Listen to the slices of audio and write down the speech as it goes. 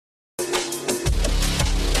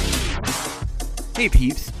Hey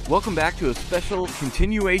peeps, welcome back to a special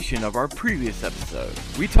continuation of our previous episode.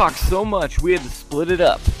 We talked so much we had to split it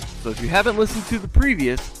up. So if you haven't listened to the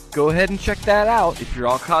previous, go ahead and check that out. If you're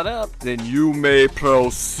all caught up, then you may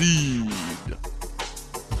proceed.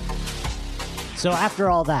 So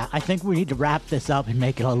after all that, I think we need to wrap this up and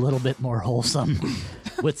make it a little bit more wholesome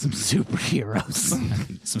with some superheroes.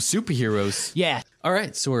 Some superheroes. Yeah. All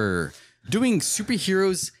right, so we're doing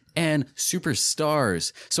superheroes and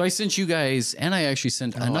superstars. So I sent you guys, and I actually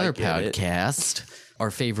sent another podcast,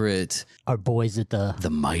 our favorite, Our boys at the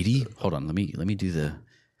mighty. Hold on, let me do the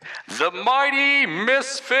Mighty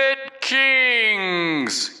Misfit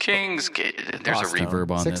Kings. There's a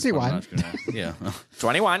reverb on 61. this. 61. Yeah.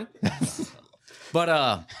 21.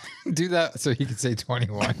 But Do that so he can say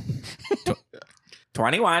 21.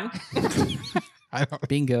 21. I don't.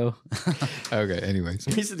 bingo. Okay, anyways.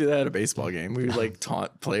 We used to do that at a baseball game. We would like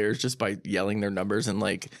taunt players just by yelling their numbers and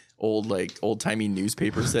like old-timey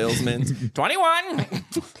newspaper salesmen. 21.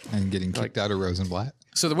 And getting kicked out of Rosenblatt.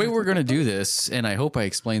 So the way we're going to do this, and I hope I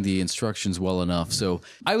explained the instructions well enough. So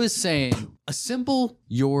I was saying, assemble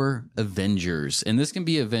your Avengers. And this can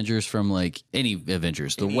be Avengers from like any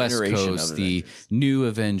Avengers. The Any West iteration Coast, of the Avengers. new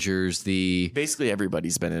Avengers, the... Basically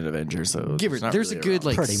everybody's been an Avenger, so There's a good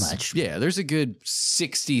like Pretty much. Yeah, there's a good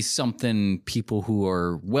 60-something people who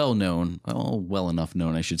are well enough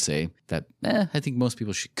known, I should say, that I think most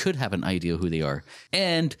people could have an idea who they are.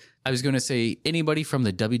 And I was going to say anybody from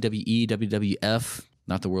the WWE, WWF,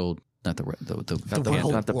 not the world, not the World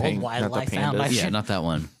pandas. Wildlife Foundation. yeah, not that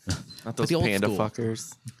one. Not those the old panda school.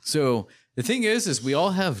 fuckers. So the thing is we all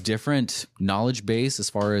have different knowledge base as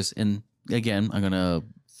far as, and again, I'm going to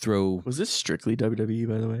throw Was this strictly WWE,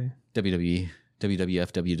 by the way? WWE,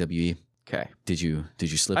 WWF, WWE. Okay. Did you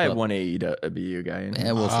slip I up? have one AEW guy in.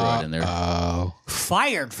 Yeah, we'll throw it in there. Oh.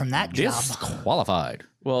 Fired from that job. Disqualified.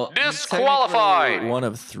 Well, he's Disqualified. technically one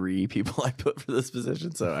of 3 people I put for this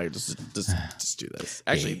position, so I just do this.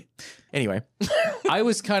 Actually, anyway. I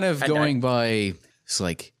was kind of going by, it's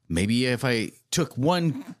like, maybe if I took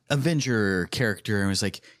one Avenger character and was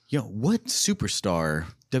like, what superstar,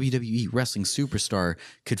 WWE wrestling superstar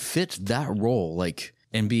could fit that role, like,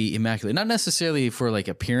 and be immaculate? Not necessarily for like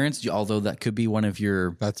appearance, although that could be one of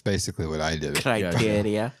your... That's basically what I did.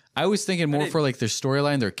 Criteria. I was thinking more for like their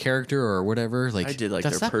storyline, their character or whatever. Like I did like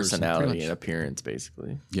that's their that person, pretty personality much. and appearance,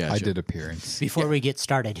 basically. Yeah, I sure. did appearance. Before we get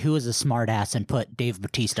started, who was a smart ass and put Dave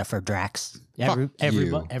Bautista for Drax? you.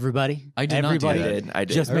 Everybody? I did not do Everybody? that. I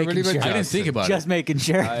did. Just Everybody making but sure. I didn't think about Just making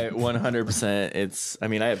sure. I 100%. It's. I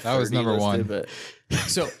mean, I have. That was 30 number listed, one. But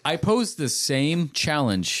So I posed the same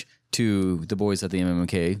challenge to the boys at the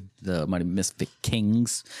MMK, the Mighty Misfit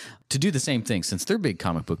Kings, to do the same thing since they're big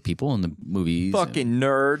comic book people in the movies. fucking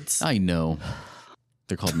nerds. I know.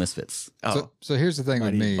 They're called misfits. So here's the thing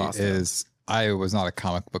with Mighty me Boston. is I was not a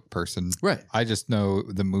comic book person. Right. I just know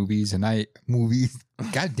the movies movies.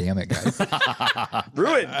 God damn it, guys.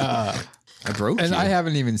 Ruined. I broke And you. I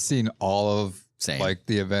haven't even seen all of Same. like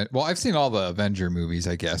the event. Well, I've seen all the Avenger movies,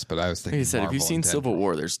 I guess, but I was Like thinking I said, if Marvel you've seen and Civil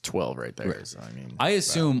War, there's 12 right there. So I mean, I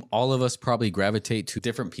assume all of us probably gravitate to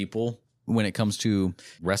different people when it comes to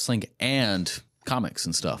wrestling and comics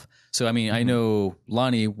and stuff. So, I mean, I know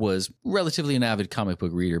Lonnie was relatively an avid comic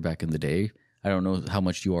book reader back in the day. I don't know how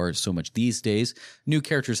much you are so much these days. New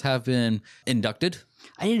characters have been inducted.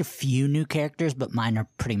 I did a few new characters, but mine are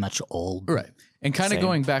pretty much old. Right. And kind of Same.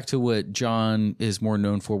 going back to what John is more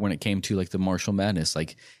known for when it came to like the Martial Madness,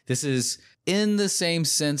 like this is in the same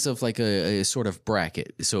sense of like a sort of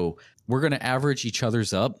bracket. So we're going to average each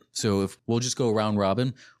other's up. So if we'll just go round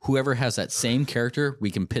robin, whoever has that same character, we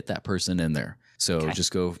can pit that person in there. So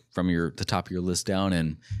just go from the top of your list down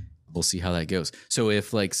and we'll see how that goes. So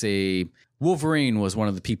if like say Wolverine was one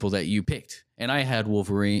of the people that you picked and I had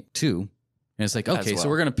Wolverine too, and it's like, okay, so well.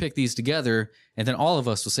 we're going to pick these together. And then all of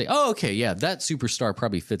us will say, oh, okay, yeah, that superstar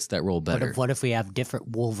probably fits that role better. What if we have different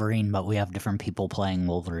Wolverine, but we have different people playing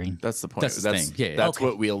Wolverine? that's the point. That's the thing. Yeah, That's okay.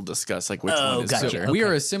 what we'll discuss. Like which Oh, one is gotcha. better. We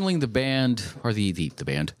are assembling the band, or the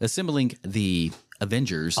band, assembling the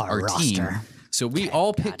Avengers, Our team. roster. So we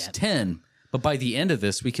all picked 10, but by the end of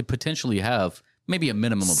this, we could potentially have maybe a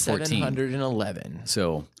minimum of 14. 711.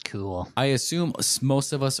 So Cool. I assume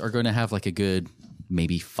most of us are going to have like a good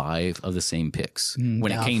maybe 5 of the same picks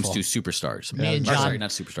when it came to doubtful. superstars. Me and Or, John, sorry,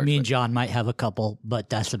 not superstars. me and but- John might have a couple, but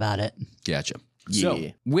that's about it. Gotcha. Yeah.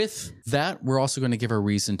 So with that, we're also going to give our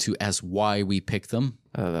reason to as why we picked them.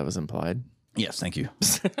 That was implied. Yes, thank you.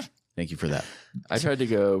 Thank you for that. I tried to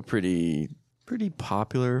go pretty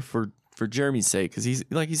popular for Jeremy's sake because he's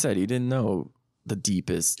like he said he didn't know the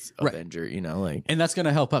deepest Right. Avenger. You know, like And that's going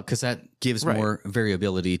to help out because that gives Right. more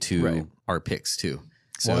variability to Right. our picks too.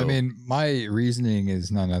 So, Well, I mean, my reasoning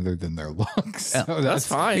is none other than their looks. Yeah, So That's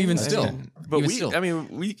fine. even I still. mean, but Even we, still. I mean,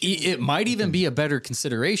 we. it might even be a better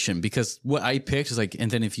consideration because what I picked is like,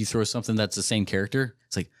 and then if you throw something that's the same character,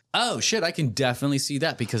 it's like, oh shit, I can definitely see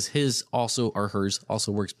that because his also or hers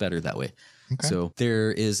also works better that way. Okay. So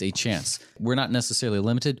there is a chance. We're not necessarily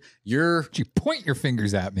limited. You point your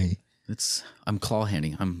fingers at me. I'm claw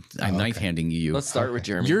handing. I'm knife handing you. Let's start with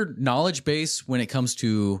Jeremy. Your knowledge base when it comes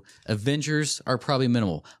to Avengers are probably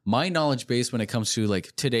minimal. My knowledge base when it comes to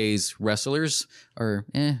like today's wrestlers are,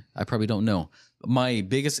 I probably don't know. My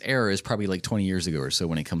biggest error is probably like 20 years ago or so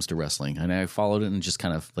when it comes to wrestling. And I followed it and just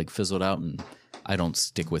kind of like fizzled out and I don't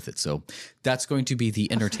stick with it. So that's going to be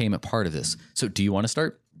the entertainment part of this. So do you want to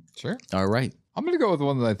start? Sure. All right. I'm going to go with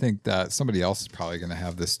one that I think that somebody else is probably going to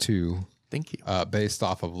have this too, Thank you. based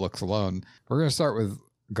off of looks alone. We're going to start with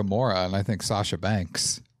Gamora, and I think Sasha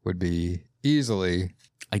Banks would be easily.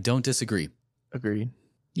 I don't disagree. Agreed.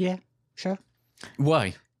 Yeah, sure.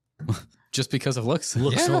 Why? Just because of looks?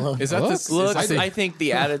 Looks Yeah. alone. Is that Looks. the Look, is that the- I think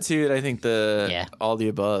the attitude. I think the Yeah. all the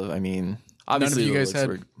above. I mean, obviously you the guys looks had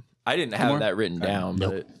were- I didn't have Gamora? that written down,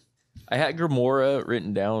 Nope. but I had Gamora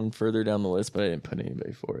written down further down the list, but I didn't put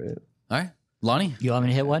anybody for it. All right. Lonnie? You want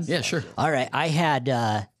me to hit one? Yeah, sure. All right. I had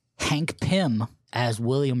Hank Pym as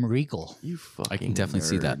William Regal. You fucking. I can definitely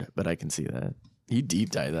see that. but I can see that. You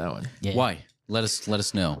deep dive that one. Yeah. Why? Let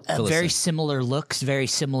us know. Fill us Very in. similar looks, very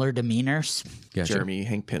similar demeanors. Gotcha. Jeremy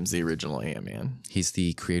Hank Pym's the original Ant-Man. He's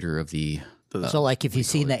the creator of the So, like, if you've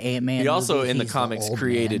seen the Ant-Man, He also movie, in the he's comics old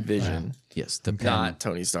created man. Vision, yes, the not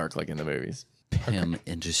Tony Stark like in the movies. Pym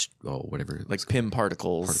and just whatever Like Pym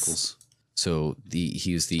particles. particles. So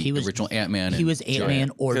he was the He was- original Ant-Man. He and was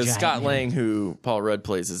Ant-Man or Because Giant Scott Man. Lang, who Paul Rudd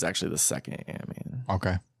plays, is actually the second Ant-Man.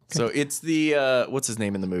 Okay. So it's the what's his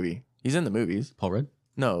name in the movie? He's in the movies. Paul Rudd.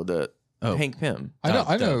 No, the Oh. Hank Pym. I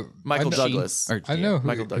know. Michael I know, Douglas. Or- I know who,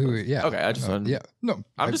 Michael Douglas. yeah. Okay, I just wanted- Yeah. No.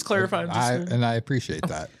 I'm just clarifying, And I appreciate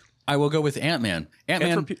that. I will go with Ant-Man. And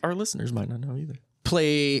Ant-Man for our listeners might not know either.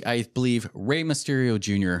 play, I believe, Rey Mysterio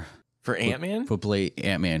Jr. For Ant-Man? would play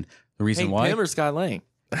Ant-Man. The reason Hank why Pym or Scott Lang?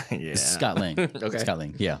 Yeah. is Scott Lang. Okay. Scott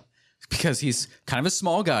Lang. Yeah. Because he's kind of a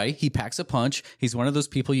small guy. He packs a punch. He's one of those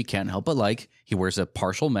people you can't help but like. He wears a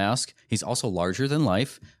partial mask. He's also larger than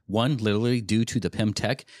life. One literally due to the Pym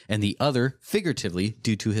tech, and the other figuratively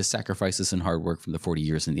due to his sacrifices and hard work from the 40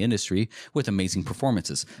 years in the industry with amazing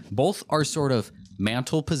performances. Both are sort of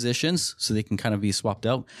mantle positions, so they can kind of be swapped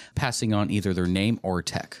out, passing on either their name or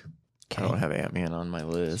tech. I don't have Ant-Man on my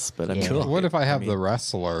list, but I mean, Yeah. What if I have the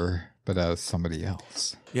wrestler, but as somebody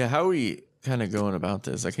else? yeah, how are we kind of going about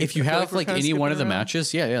this? If you have like any one of the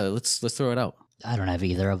matches, yeah, let's throw it out. I don't have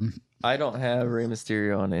either of them. I don't have Rey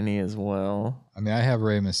Mysterio on any as well. I mean, I have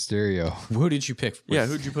Rey Mysterio. Who did you pick? Yeah,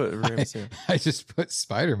 who'd you put Rey Mysterio? I just put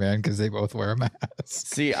Spider-Man because they both wear a mask.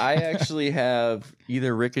 See, I actually have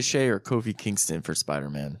either Ricochet or Kofi Kingston for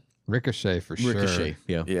Spider-Man. Ricochet for sure. Ricochet.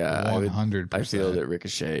 Yeah. Yeah, I 100%. feel that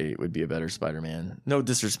Ricochet would be a better Spider-Man. No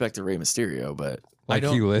disrespect to Rey Mysterio, but Like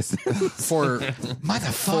don't- you listen. For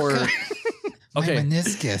Motherfucker. okay, My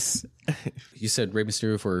meniscus. you said Rey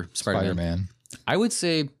Mysterio for Spider-Man. Spider-Man. I would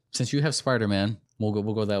say since you have Spider-Man, we'll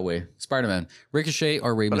go that way. Spider-Man, Ricochet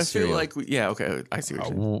or Rey but I Mysterio. feel like okay, I see what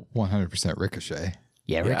you're saying. 100% Ricochet.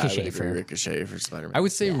 Yeah, Yeah, I would Ricochet agree for Ricochet for Spider-Man. I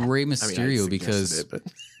would say Rey I mean, I Mysterio suggested because it, but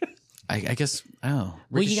I guess Well,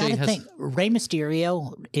 Ricochet you got to has think Rey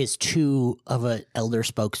Mysterio is too of an elder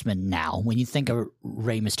spokesman now. When you think of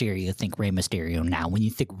Rey Mysterio, think Rey Mysterio now. When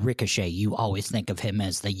you think Ricochet, you always think of him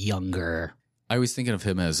as the younger. I was thinking of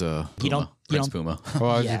him as Puma, don't- Prince you Puma. Well,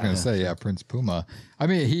 I was Yeah. just going to say, yeah, Prince Puma. I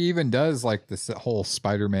mean, he even does like this whole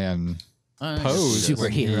Spider-Man pose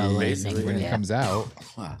when he, Superhero basically, when he yeah. comes out.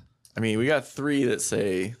 I mean, we got 3 that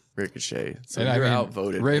say Ricochet, so And you're I mean,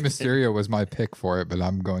 outvoted. Rey Mysterio was my pick for it, but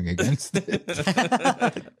I'm going against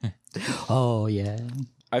it. Oh yeah,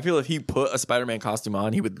 I feel if he put a Spider-Man costume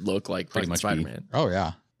on, he would look like Pretty fucking much Spider-Man. Oh,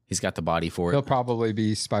 yeah. He's got the body for He'll it. probably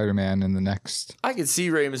be Spider-Man in the next. I could see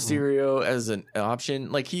Rey Mysterio as an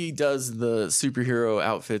option. Like he does the superhero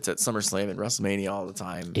outfits at SummerSlam and WrestleMania all the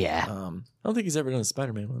time. Yeah. I don't think he's ever done a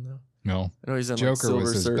Spider-Man one though. No. I know he's done Joker like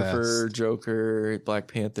was Silver his Surfer, best. Joker, Black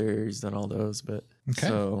Panther. He's done all those, but Okay.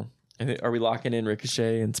 so are we locking in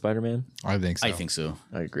Ricochet and Spider-Man? I think so. I think so.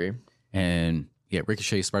 I agree. And yeah,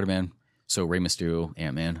 Ricochet, Spider-Man. So Rey Mysterio,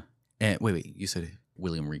 Ant-Man. And wait, you said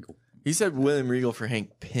William Regal. He said William Regal for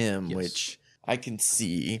Hank Pym, Yes. which I can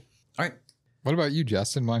see. All right. What about you,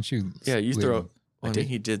 Justin? Why don't you? Yeah, you lead throw. him? Well, I did- mean,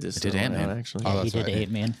 he did this. I did one Ant-Man. out, actually. Oh, he that's did right.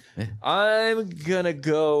 Ant-Man. I'm gonna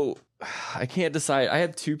go. I can't decide. I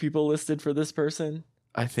have 2 people listed for this person.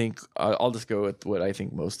 I think I'll just go with what I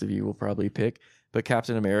think most of you will probably pick. But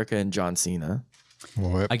Captain America and John Cena.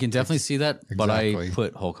 Well, I can definitely see that, but I Exactly.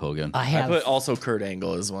 put Hulk Hogan. I I put have also Kurt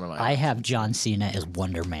Angle as one of my. I have John Cena as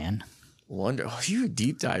Wonder Man. Wonder. Oh, you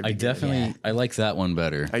deep dive. I definitely I like that one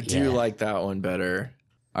better. I do Yeah. like that one better.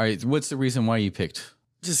 All right, what's the reason why you picked?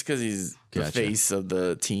 Just because he's the Gotcha. face of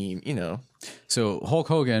the team, you know. So Hulk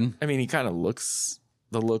Hogan, I mean, he kind of looks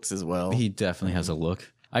the looks as well. he definitely has a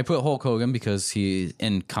look. I put Hulk Hogan because he's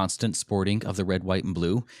in constant sporting of the red, white, and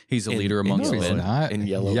blue. He's a leader amongst No, he's men. not. In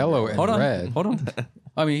yellow. Yellow and Hold on, red. hold on.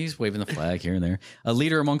 I mean, he's waving the flag here and there. A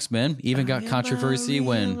leader amongst men. Even got controversy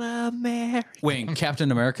when Captain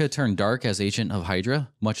America turned dark as agent of Hydra,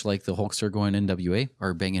 much like the Hulkster going NWA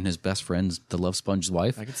or banging his best friend's the Love Sponge's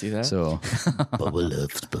wife. I can see that. So Bubba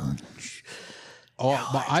Love Sponge. Oh,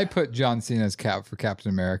 but I put John Cena's cap for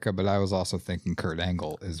Captain America, but I was also thinking Kurt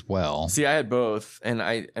Angle as well. See, I had both, and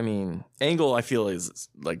I mean, Angle I feel is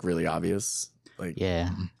like really obvious. Like, Yeah.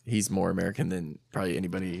 he's more American than probably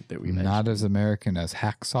anybody that we mentioned. Not as American as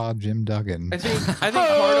Hacksaw Jim Duggan. I think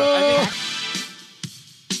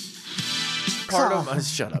part of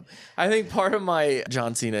shut up. I think part of my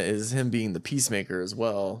John Cena is him being the Peacemaker as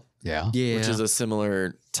well, Yeah. yeah, which is a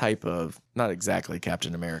similar type of, not exactly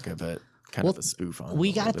Captain America, but kind of a spoof on. it We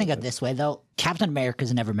a got to little think bit. of it this way, though. Captain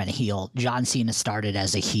America's never been a heel. John Cena started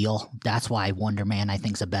as a heel. That's why Wonder Man, I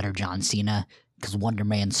think, is a better John Cena, because Wonder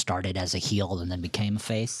Man started as a heel and then became a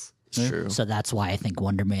face. It's true. So that's why I think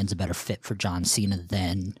Wonder Man's a better fit for John Cena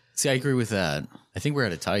than. See, I agree with that. I think we're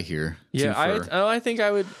at a tie here. Yeah, Two for- I think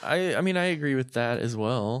I would. I mean, I agree with that as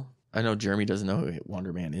well. I know Jeremy doesn't know who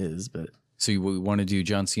Wonder Man is, but So you want to do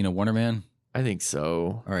John Cena, Wonder Man? I think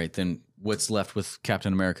so. All right, then what's left with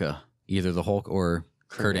Captain America? Either the Hulk or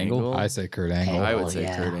Kurt Angle? I say Kurt Angle. I Oh, would say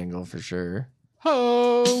yeah. Kurt Angle for sure.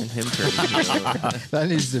 Ho! And him turning heel. That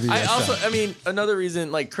needs to be. I a also, song. I mean, another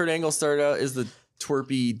reason like Kurt Angle started out as the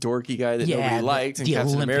twerpy, dorky guy that Yeah, nobody liked, and the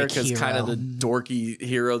Captain Olympic America's kind of hero. the dorky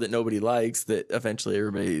hero that nobody likes. That eventually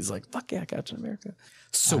everybody's like, "Fuck yeah, Captain America."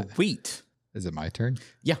 Sweet. Is it my turn?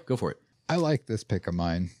 Yeah, go for it. I like this pick of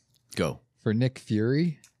mine. Go. For Nick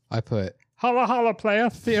Fury, I put holla holla player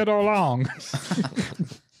Theodore Long.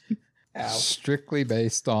 Strictly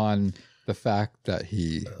based on the fact that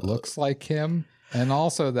he looks like him, and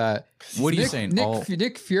also that What are you saying?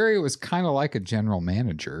 Nick Fury was kind of like a general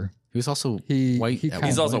manager. He was also He- white. he at kinda-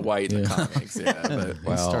 He's one also point. white in the Yeah. comics, yeah. But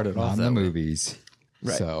Well, started off on that the way. movies,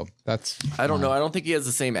 Right. so that's I don't know. I don't think he has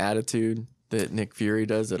the same attitude that Nick Fury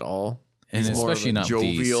does at all. And He's more of especially a not the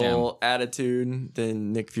jovial attitude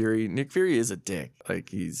than Nick Fury. Nick Fury is a dick. Like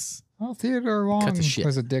he's, Well, Theodore Long the shit.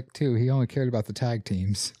 was a dick too. He only cared about the tag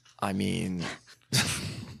teams. I mean,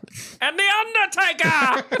 and the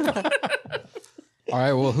Undertaker. All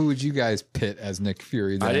right, well, who would you guys pit as Nick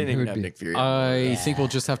Fury? Then? I didn't Who even would have be- Nick Fury. I think we'll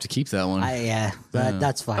just have to keep that one.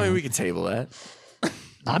 That's fine. I mean, we can table that.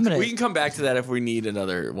 I'm gonna. We can come back to that if we need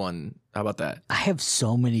another one. How about that? I have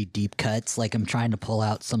so many deep cuts. Like I'm trying to pull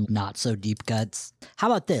out some not so deep cuts. How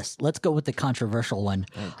about this? Let's go with the controversial one.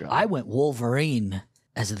 God. I went Wolverine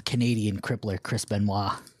as the Canadian crippler Chris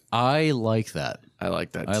Benoit. I like that. I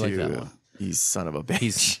like that too. I like that one. He's son of a bitch.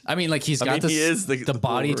 He's. I mean, like he's I got mean, this. he is the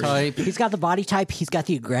body Wolverine. type. He's got the body type. He's got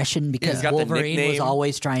the aggression because He's got the Wolverine was nickname.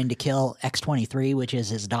 always trying to kill X-23, which is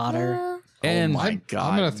his daughter. And my God,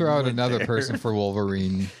 I'm going to throw out went another there. person for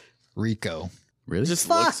Wolverine, Rico. really, Just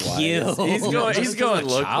Fuck looks you. wise. He's going. He's going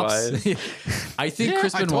look wise. I think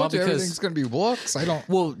Chris I Benoit told you everything's because going to be looks. I don't.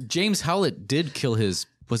 well, James Howlett did kill his.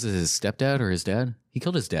 Was it his stepdad or his dad? He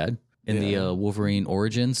killed his dad in the Wolverine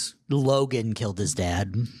Origins, Logan killed his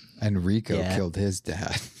dad. And Rico Yeah. killed his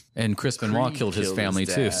dad. and Chris Benoit Creed killed his killed family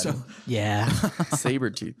his too. dad. So Yeah.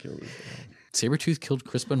 Sabretooth killed his Sabretooth killed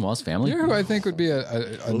Chris Benoit's family. You know who I think would be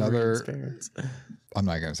another. Wolverine's parents. I'm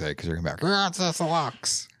not going to say it because you're going to be like, that's a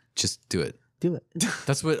locks. Just do it. Do it.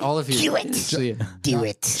 That's what all of you. Do it. So, yeah. Do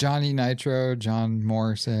it. Johnny Nitro, John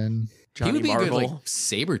Morrison. Johnny He would be Marvel. good, like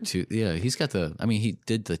Sabretooth. Yeah, he's got the. I mean, he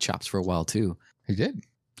did the chops for a while too. He did.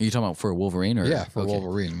 Are you talking about for Wolverine or Yeah, for okay.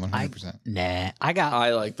 Wolverine, 100%. Nah. I got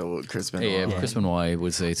I like the Chris Benoit. Yeah, Chris Benoit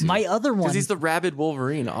would say too. my other one. Because he's the rabid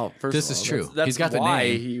Wolverine. First This of is all. true. That's He's got the why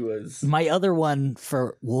name. he was. My other one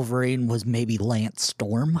for Wolverine was maybe Lance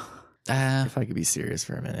Storm. If I could be serious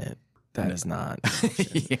for a minute, that is not.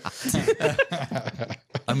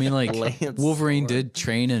 I mean, like Lance Wolverine Storm. did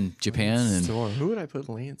train in Japan, and Storm. Who would I put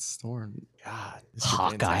Lance Storm? God, this is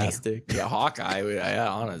Hawkeye. fantastic. Yeah, Hawkeye. Yeah,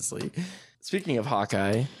 honestly. Speaking of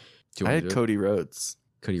Hawkeye, do you I want had to do it? Cody Rhodes.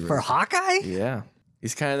 Cody For Rhodes. Hawkeye? Yeah,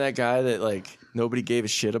 he's kind of that guy that like nobody gave a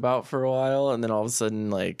shit about for a while, and then all of a sudden,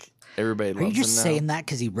 like everybody Are loves you just him saying that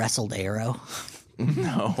because he wrestled Arrow?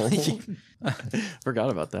 now. No, forgot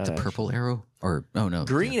about that. The actually. purple arrow, or oh no,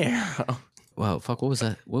 Green Arrow. Wow, fuck, what was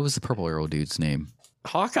that? What was the purple arrow dude's name?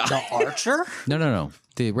 Hawkeye. The Archer? No.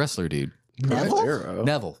 The wrestler dude. Neville? Arrow.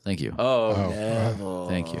 Neville, thank you. Oh, Neville.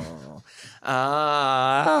 Thank you.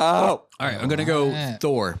 Oh. All right, I'm going to go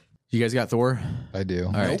Thor. You guys got Thor? I do.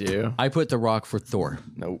 All right. do. I put The Rock for Thor.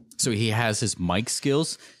 Nope. So he has his mic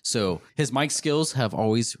skills. So his mic skills have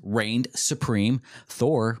always reigned supreme.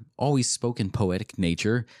 Thor always spoke in poetic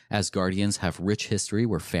nature. Asgardians have rich history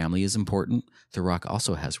where family is important. The Rock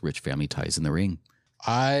also has rich family ties in the ring.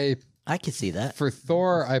 I could see that. For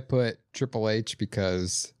Thor, I put Triple H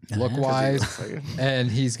because look wise, and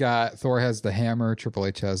Thor has the hammer, Triple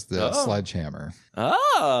H has the sledgehammer.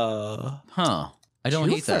 Oh. Huh. I don't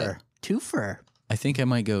hate that. Twofer. I think I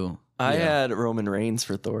might go. I had Roman Reigns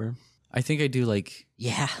for Thor. I think I do like,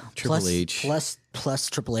 Yeah. Triple H. Plus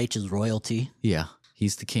Triple H's royalty. yeah,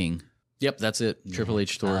 he's the king. Yep, that's it. Triple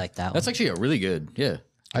H Thor. I like that That's one. actually a really good. Yeah.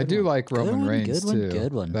 I do like Roman one, Reigns good one, too.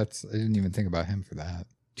 good one. I didn't even think about him for that.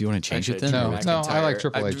 Do you want to change it then? No, Drew no, I like McIntyre.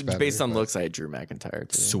 Triple H better, Based on but- looks, I had Drew McIntyre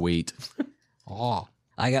too. Sweet. Oh,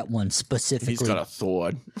 I got one specifically. He's got a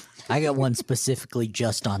sword. I got one specifically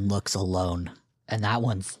just on looks alone, and that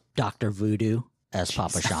one's Dr. Voodoo as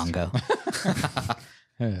Papa Shango.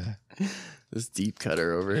 yeah. This deep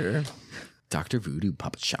cutter over here. Dr. Voodoo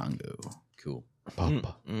Papa Shango. Cool. Pop,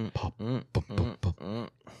 pop, pop, pop,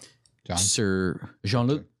 pop. John, Sir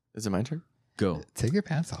Jean-Luc, Is it my turn? go. take your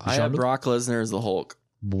pants off. I had Brock Lesnar as the Hulk.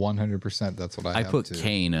 100%. That's what I I have put too.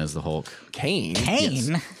 Kane as the Hulk Kane.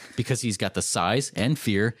 Kane. because he's got the size and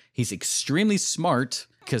fear. He's extremely smart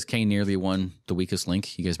because Kane nearly won the weakest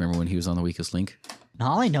link. You guys remember when he was on the weakest link?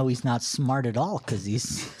 All I know, he's not smart at all because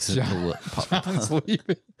he's. John's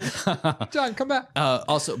leaving. John, come back.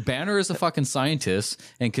 Also, Banner is a fucking scientist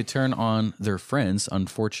and could turn on their friends.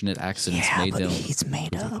 Unfortunate accidents Yeah, made but them. he's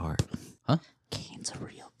made who they up. are. Huh? Kane's a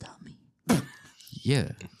real dummy. Yeah.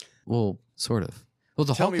 Well, sort of. Well,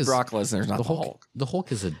 the Tell Hulk me is Brock Lesnar's not the Hulk. The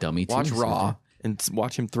Hulk is a dummy too. Watch so- Raw and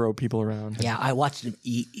watch him throw people around. Yeah, I watched him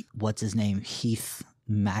eat. What's his name? Heath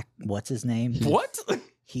Mac. What's his name? What?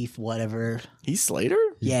 Heath, whatever. He's Slater?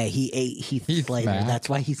 Yeah, he ate Heath Heath Slater. Mac. That's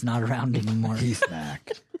why he's not around anymore. Heath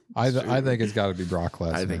Mac. I think it's got to be Brock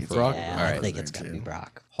Lesnar. I think it's for- Brock. Yeah, All right. I think it's gonna be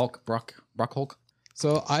Brock. Hulk. Brock Hulk.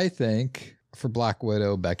 So I think for Black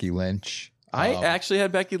Widow, Becky Lynch. I actually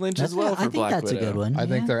had Becky Lynch as well for I think Black that's Widow. a good one. I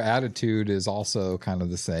think yeah. their attitude is also kind of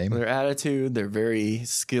the same. Their attitude, they're very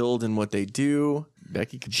skilled in what they do.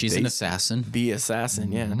 Becky could She's an assassin. be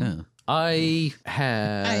assassin, yeah. Yeah. I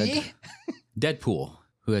had Deadpool.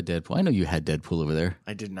 Who had Deadpool? I know you had Deadpool over there.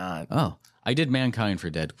 I did not. Oh, I did Mankind for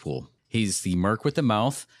Deadpool. He's the merc with the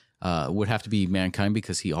mouth. Would have to be Mankind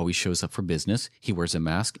because he always shows up for business. He wears a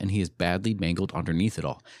mask and he is badly mangled underneath it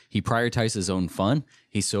all. He prioritizes his own fun.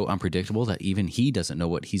 He's so unpredictable that even he doesn't know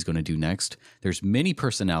what he's going to do next. There's many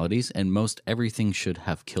personalities and most everything should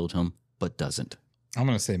have killed him, but doesn't. I'm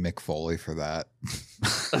going to say Mick Foley for that.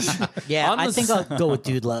 Yeah, On I the think I'll go with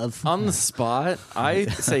Dude Love. On the spot, I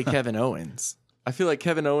say Kevin Owens. I feel like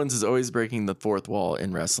Kevin Owens is always breaking the fourth wall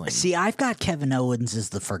in wrestling. See, I've got Kevin Owens as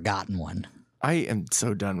the forgotten one. I am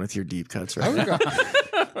so done with your deep cuts I right would now.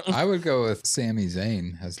 go, I would go with Sami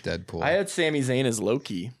Zayn as Deadpool. I had Sami Zayn as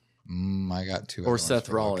Loki I got two. or other ones Seth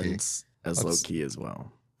for Loki. Rollins as Let's- Loki as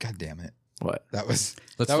well. God damn it. What? That was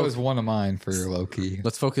Let's that fo- was one of mine for your Loki.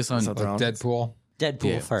 Let's focus on Seth Like Rollins? Deadpool. Deadpool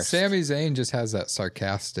Yeah. first. Sami Zayn just has that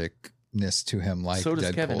sarcasticness to him like So does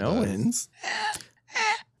Deadpool Kevin does. Owens.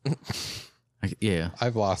 yeah.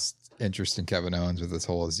 I've lost interest in Kevin Owens with this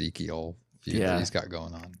whole Ezekiel feud Yeah. that he's got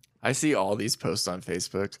going on. I see all these posts on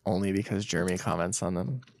Facebook only because Jeremy comments on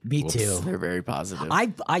them. Me too. They're very positive.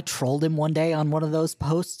 I trolled him one day on one of those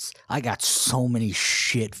posts. I got so many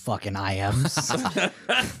shit fucking IMs.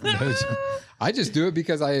 I just do it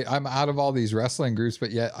because I'm out of all these wrestling groups,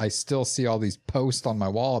 but yet I still see all these posts on my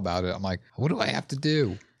wall about it. I'm like, what do I have to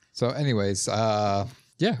do? So, anyways,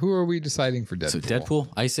 yeah, who are we deciding for Deadpool? So Deadpool,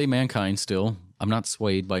 I say Mankind still. I'm not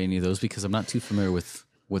swayed by any of those because I'm not too familiar with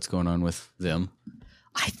what's going on with them.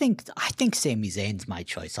 I think Sami Zayn's my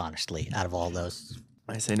choice, honestly, out of all those.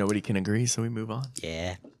 I say nobody can agree, so we move on.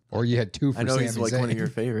 Yeah. Or you had two for I know Sami he's like Zayn. one of your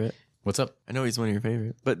favorite. What's up? I know he's one of your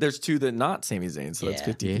favorite. But there's two that not Sami Zayn, so that's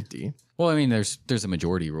Yeah. 50-50. Well, I mean, there's a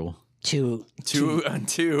majority rule. Two Two on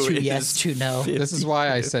two. two is yes, two no. This is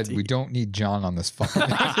why I said we don't need John on this fucking.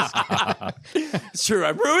 It's true.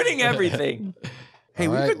 I'm ruining everything. Hey,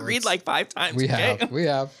 All we've right, agreed let's- like 5 times. we okay?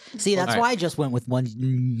 have. See, that's All right. why I just went with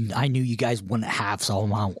one I knew you guys wouldn't have, so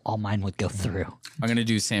all mine would go through. I'm gonna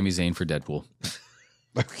do Sami Zayn for Deadpool.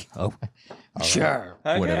 Oh, sure.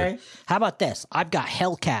 Whatever. Okay. How about this? I've got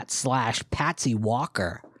Hellcat / Patsy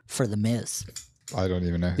Walker for The Miz. I don't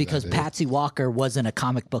even know who Because that is. Patsy Walker was in a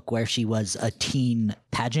comic book where she was a teen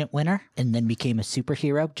pageant winner and then became a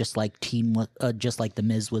superhero, just like the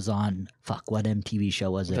Miz was on. What MTV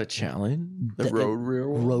show was it? The challenge, the The- road real.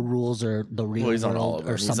 Road Rules or the Real Well, he's on World all of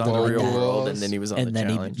them. or He's something on the like real that. world, and then he was on And the then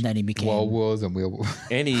challenge. he became Wall-Wolves and Wheel.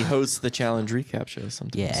 And he hosts the challenge recap show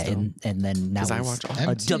sometimes. yeah, still. and then now 'Cause I he's watch all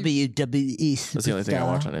a MTV. WWE. That's the only thing I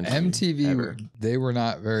watch on MTV. MTV, ever. they were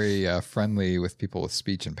not very friendly with people with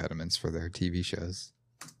speech impediments for their TV shows.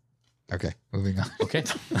 Okay, moving on. Okay.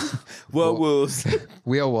 Whoa, wolves.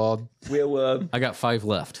 Wheel-Walled. I got 5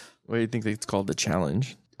 left. What do you think it's called? The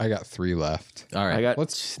challenge. I got 3 left. All right. I got.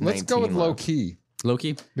 Let's go 19 with low left. key.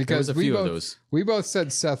 Loki? Because there was a we few both, of those. We both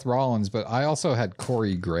said Seth Rollins, but I also had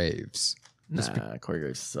Corey Graves. Nah, Corey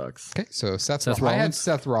Graves sucks. Okay, so Seth Seth I had Rollins?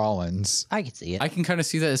 Seth Rollins. I can see it. I can kind of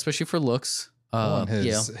see that, especially for looks. And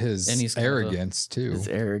his And he's kind of a- arrogance too. His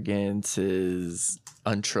arrogance, his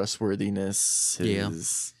untrustworthiness,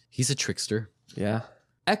 his He's a trickster. yeah.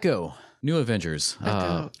 Echo, New Avengers.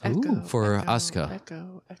 For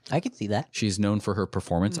Asuka. I can see that. She's known for her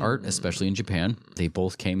performance art, especially in Japan. They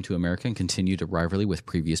both came to America and continued a rivalry with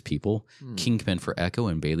previous people. Kingpin for Echo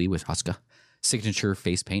and Bailey with Asuka. Signature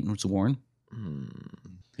face paint was worn.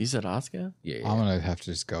 You said Asuka? Yeah. I'm gonna have to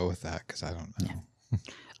just go with that because I don't know.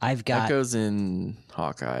 I've got Echo's in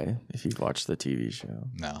Hawkeye. If you've watched the TV show,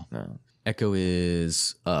 No. no. Echo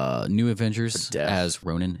is New Avengers The death. as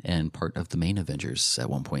Ronin and part of the main Avengers at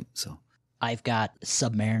one point. So, I've got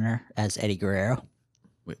Submariner as Eddie Guerrero.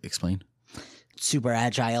 wait, explain. Super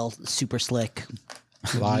agile, super slick,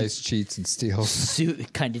 Lies, cheats, and steals.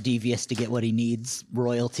 kind of devious to get what he needs.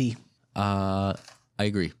 Royalty. I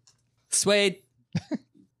agree. Suede.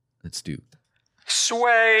 Let's do.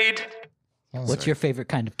 What's your favorite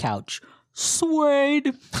kind of couch?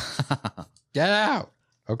 Suede. Get out.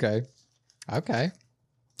 Okay.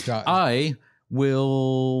 John, I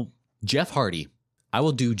will Jeff Hardy. I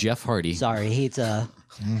will do Jeff Hardy Sorry, he's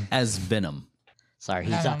as Venom.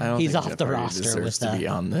 sorry, I don't he's think off Jeff the Hardy roster deserves with to be that.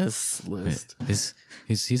 on this list.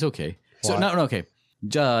 He's okay. So What? no, okay.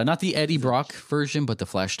 Not the Eddie Brock version, but the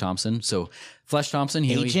Flash Thompson. So Flash Thompson,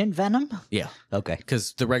 Agent Venom. yeah, Okay.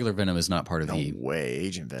 because the regular Venom is not part of No the way,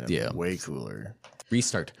 Agent Venom. Yeah. Way cooler.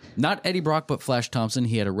 restart. Not Eddie Brock, but Flash Thompson.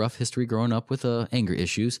 He had a rough history growing up with anger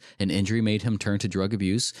issues. An injury made him turn to drug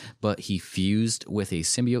abuse, but he fused with a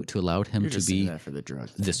symbiote to allow him You're to just saying be that for the drug.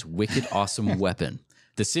 this wicked, awesome weapon.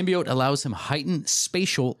 The symbiote allows him heightened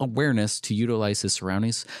spatial awareness to utilize his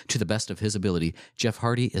surroundings to the best of his ability. Jeff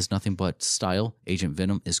Hardy is nothing but style. Agent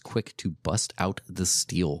Venom is quick to bust out the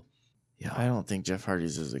steel. I don't think Jeff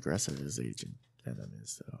Hardy's as aggressive as Agent Venom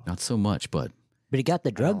is, though. Not so much, but But he got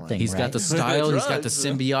the drug thing. he's right? got the style. He's got the Drugs.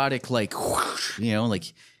 symbiotic, like, whoosh,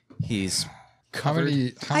 like he's how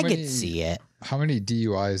many? I could see it. How many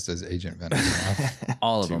DUIs does Agent Venom have?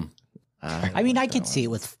 all of them. I mean, I could see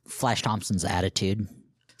it with Flash Thompson's attitude.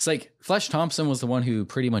 It's like Flash Thompson was the one who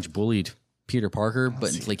pretty much bullied Peter Parker,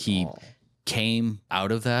 but like he came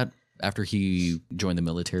out of that after he joined the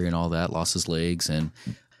military and all that, lost his legs, and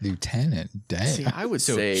Lieutenant, damn. See, I would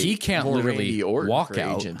So say he can't more literally Randy Orton walk for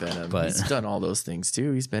out, Agent Venom. but- He's done all those things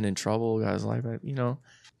too. He's been in trouble, guys like that.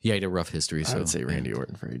 he had a rough history. I So would say yeah. Randy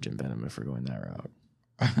Orton for Agent Venom if we're going that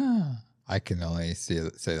route. I can only say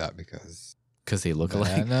that because because they look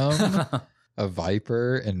alike. Venom, a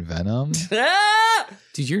Viper, and Venom.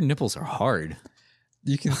 Dude, your nipples are hard.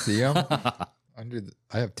 You can see them under.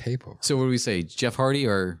 I have tape over. So what do we say, Jeff Hardy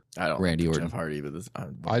or I don't Randy think Orton? Jeff Hardy, but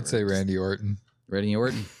I'd say Randy Orton. Randy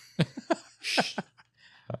Orton?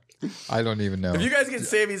 I don't even know. If you guys get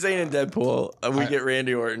Sami Zayn and Deadpool, we get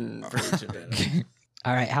Randy Orton for Agent Venom.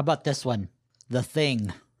 All right, how about this one? The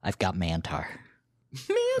Thing. I've got Mantar.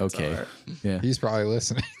 Okay. Yeah. He's probably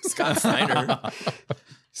listening. Scott Steiner. No,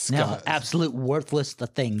 Scott. absolute worthless. The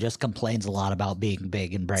Thing just complains a lot about being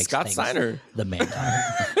big and breaks Scott things. Steiner. The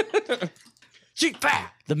Mantar.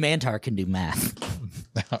 The Mantar can do math.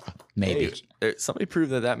 Maybe. Hey, somebody prove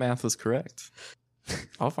that math was correct.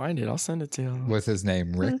 I'll find it. I'll send it to you. What's his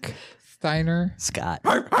name? Rick Steiner? Scott.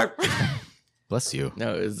 Bless you.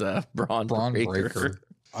 No, it's Braun Braun Breaker.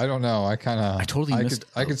 I don't know. I kind of. I totally missed-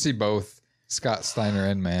 I could see both Scott Steiner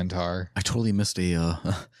and Mantar. I totally missed a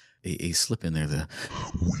slip in there.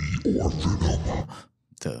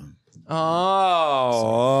 The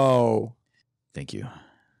Oh. thank you.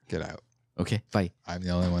 Get out. Okay, bye. I'm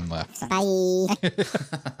the only one left.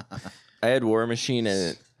 I had War Machine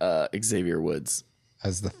and Xavier Woods.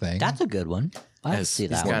 As the Thing. That's a good one. I As- see he's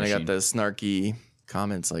that He's one. kind of Machine. got the snarky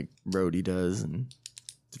comments like Brody does, and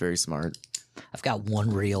it's very smart. I've got one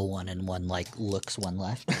real one and one like looks one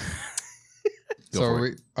left. so for are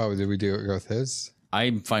we? Oh, did we go with his?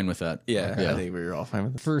 I'm fine with that. Yeah, I think we were all fine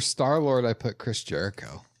with it. For Star-Lord, I put Chris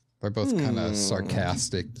Jericho. They're both kind of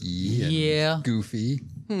sarcastic-y and goofy.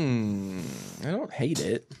 I don't hate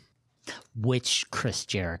it. Which Chris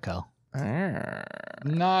Jericho?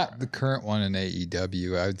 Not the current one in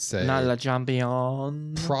AEW, I would say. Not La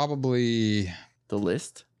Champion. Probably, The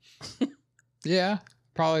List. yeah,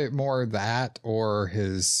 probably more that or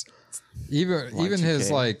his, even his,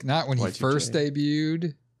 Y2K. like, not when he Y2K. first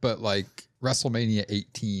debuted, but like WrestleMania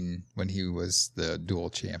 18 when he was the dual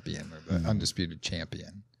champion or the undisputed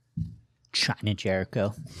champion. China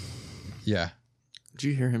Jericho. Yeah. Did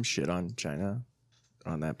you hear him shit on China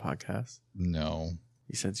on that podcast? No.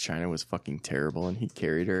 He said China was fucking terrible and he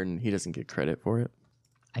carried her and he doesn't get credit for it.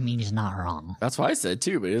 I mean, he's not wrong. That's what I said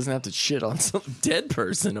too, but he doesn't have to shit on some dead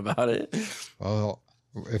person about it. Well,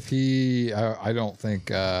 if he, I don't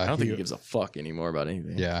think. I don't think he gives a fuck anymore about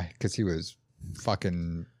anything. Yeah, because he was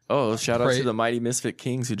fucking Oh, shout out Pra- to the Mighty Misfit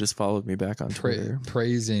Kings who just followed me back on Twitter.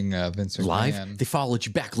 praising Vince McMahon. Live? They followed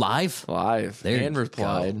you back live? Live. There and you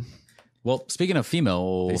replied. go. Well, speaking of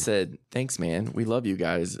female, They said, thanks, man. We love you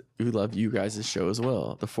guys. We love you guys' show as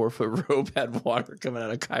well. The 4-foot rope had water coming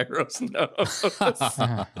out of Cairo's nose.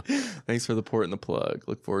 Thanks for the port and the plug.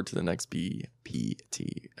 Look forward to the next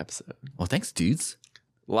BPT episode. well, thanks, dudes.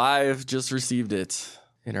 Live just received it.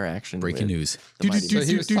 Interaction. Breaking with news. the Mighty So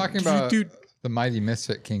he was Misfit. talking about the Mighty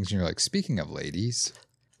Misfit Kings, and you're like, speaking of ladies.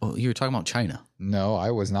 Well, you were talking about China. No, I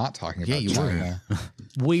was not talking Yeah, about you were. China.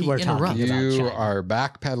 We were interrupted. talking about You China. are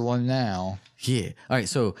backpedaling now. Yeah. All right.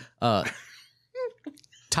 So,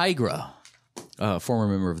 Tigra, former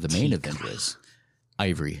member of the main Avengers,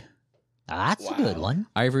 Ivory. That's a good one.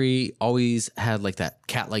 Ivory always had like that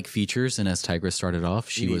cat-like features, and as Tigra started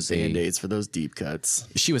off, You need she Band-Aids for those deep cuts.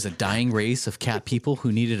 was a dying race of cat people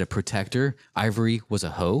who needed a protector. Ivory was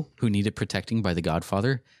a hoe who needed protecting by the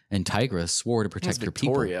Godfather, and Tigra swore to protect That's her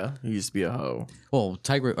people. Victoria, who used to be a hoe. Well,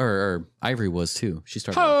 Tigra or Ivory was too. She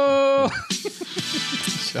started.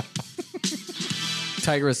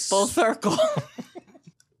 Tigra's Full circle.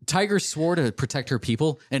 Tiger swore to protect her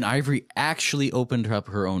people, and Ivory actually opened up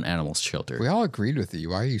her own animal shelter. We all agreed with you.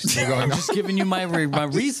 Why are you still going I'm on? just giving you my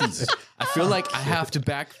reasons. I feel like I have to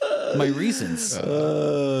back my reasons. All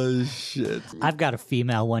Oh, shit. I've got a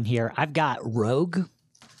female one here. I've got Rogue.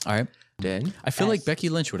 right. Dan? I feel like Becky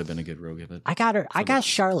Lynch would have been a good rogue of it. I got her. I got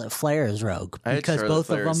Charlotte Flair as Rogue I had because Charlotte both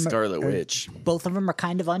Flair of as them, Scarlet Witch. both of them are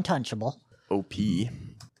kind of untouchable, OP.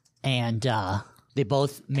 and they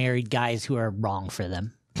both married guys who are wrong for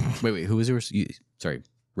them. Wait, who was yours? Sorry,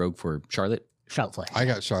 rogue for Charlotte? Charlotte Flair. I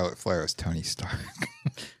got Charlotte Flair as Tony Stark.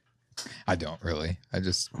 I don't really. I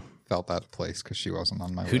just felt out of place because she wasn't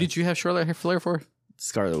on my Who did you have Charlotte Flair for?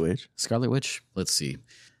 Scarlet Witch. Scarlet Witch? Let's see.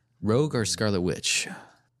 Rogue or Scarlet Witch?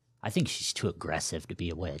 I think she's too aggressive to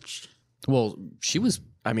be a witch. Well, she was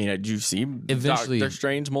I mean, did you see Eventually- Doctor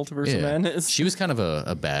Strange Multiverse of Madness? she was kind of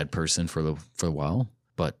a bad person for a while,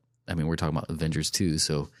 but I mean, we're talking about Avengers too,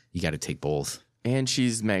 so you got to take both. And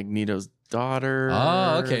she's Magneto's daughter.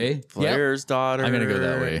 Oh, okay. Flair's daughter. I'm gonna go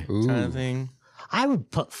that way. Kind Ooh. of thing. I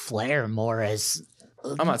would put Flair more as.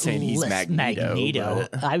 I'm not saying he's less Magneto,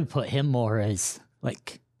 but- I would put him more as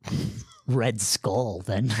like Red Skull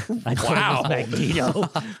than I'd put him Wow. as Magneto.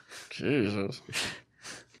 Jesus.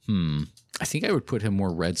 I think I would put him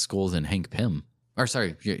more Red Skull than Hank Pym. Or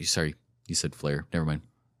sorry, you said Flair. Never mind.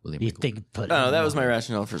 William You Regal. think put? Oh, him that was my more-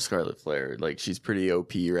 rationale for Scarlet Flair. Like, she's pretty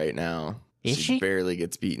OP right now. Is she? barely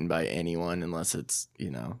gets beaten by anyone unless it's,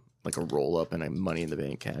 like a roll up and a Money in the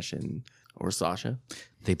Bank cash in or Sasha.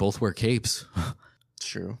 They both wear capes. It's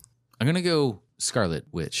true. I'm gonna go Scarlet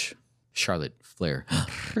Witch, Charlotte Flair.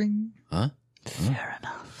 Huh? Fair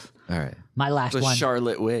enough. All right. My last The one.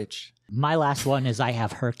 Charlotte Witch. My last one is I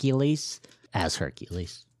have Hercules as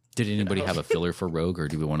Hercules. Did anybody have a filler for Rogue, or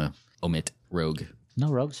do we want to omit Rogue? No,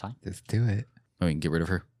 Rogue's fine. Just do it. I mean, get rid of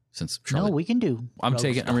her since Charlotte. No, we can do. I'm Rogue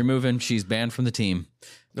taking. stuff. I'm removing. She's banned from the team.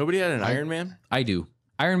 Nobody had an Iron Man? I do.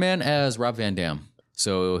 Iron Man as Rob Van Dam.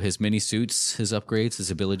 So his mini suits, his upgrades,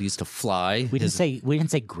 his abilities to fly, We didn't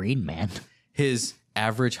say Green Man. his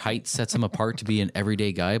average height sets him apart to be an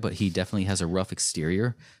everyday guy, but he definitely has a rough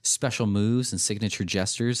exterior. Special moves and signature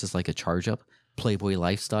gestures is like a charge up. Playboy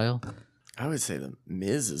lifestyle. I would say the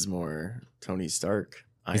Miz is more Tony Stark.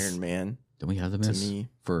 Iron Man. Don't we have the To miss me.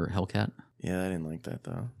 for Hellcat? Yeah, I didn't like that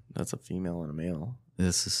though. That's a female and a male.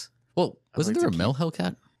 This is wasn't like there to a male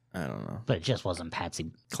Hellcat? I don't know. But it just wasn't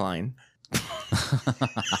Patsy. Klein.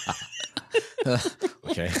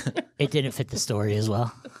 Okay. It didn't fit the story as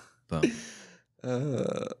well. But,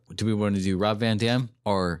 do we want to do Rob Van Dam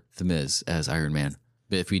or The Miz as Iron Man?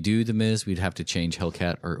 But if we do The Miz, we'd have to change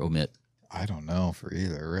Hellcat or omit. I don't know for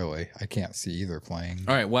either, really. I can't see either playing.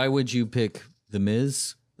 All right, why would you pick The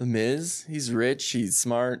Miz? The Miz, he's rich, he's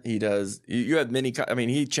smart, he does. You have many. I mean,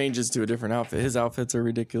 he changes to a different outfit. His outfits are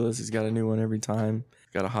ridiculous. He's got a new one every time.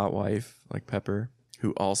 Got a hot wife like Pepper,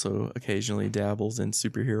 who also occasionally dabbles in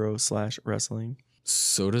superhero / wrestling.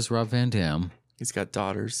 So does Rob Van Dam. He's got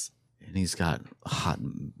daughters. And he's got hot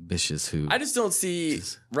bitches who... I just don't see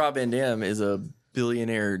Rob Van Dam as a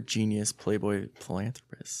billionaire, genius, playboy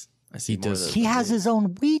philanthropist. I see He more does- of He has his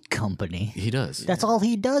own weed company. He does. That's all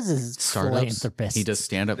he does is Startups. philanthropist. He does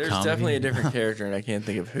stand-up There's comedy. definitely a different character, and I can't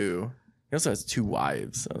think of who. He also has 2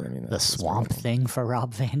 wives. So I mean, the that's swamp thing for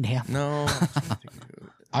Rob Van Dam. No. I can't think of who.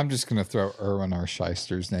 I'm just going to throw Erwin R.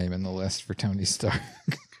 Shyster's name in the list for Tony Stark.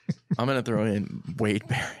 I'm gonna throw in Wade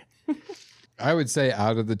Barrett. I would say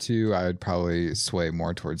out of the two, I would probably sway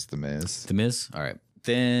more towards The Miz. The Miz? All right.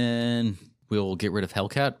 Then we'll get rid of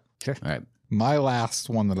Hellcat. Sure. All right. My last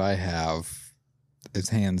one that I have is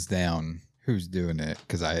hands down who's doing it.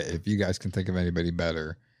 Because if you guys can think of anybody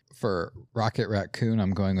better. For Rocket Raccoon,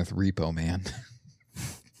 I'm going with Repo Man.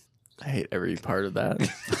 I hate every part of that.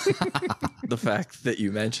 The fact that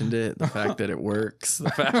you mentioned it, the fact that it works, the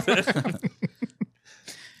fact that.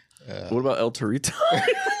 What about El Torito?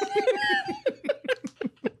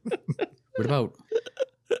 What about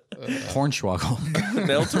Hornswoggle?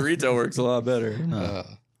 El Torito works a lot better.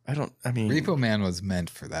 I mean, Repo Man was meant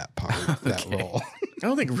for that part, that role. I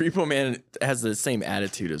don't think Repo Man has the same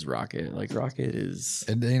attitude as Rocket. Like, Rocket is.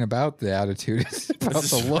 It ain't about the attitude, it's about It's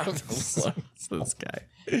the just about looks. the looks, this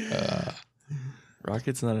guy.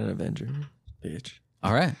 Rocket's not an Avenger, bitch.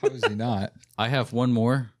 All right. How is he not? I have one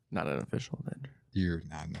more. Not an official Avenger. You're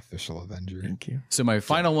not an official Avenger. Thank you. So my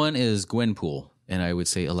final one is Gwenpool, and I would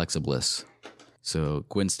say Alexa Bliss. So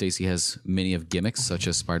Gwen Stacy has many of gimmicks such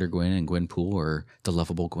as Spider-Gwen and Gwenpool or the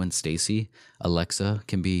lovable Gwen Stacy. Alexa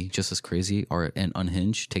can be just as crazy or and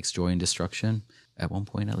unhinged, takes joy in destruction at one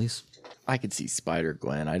point at least. I could see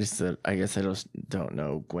Spider-Gwen. I guess I just don't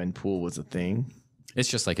know Gwenpool was a thing. It's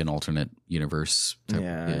just like an alternate universe. Type,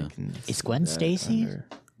 I can Is see Gwen that Stacy? under-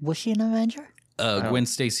 Was she an Avenger? Gwen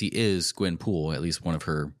Stacy is Gwenpool, at least one of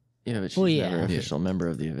her. Yeah, but she's Well, yeah. never an official member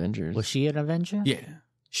of the Avengers. Was she an Avenger? Yeah.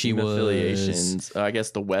 She Team was affiliations. I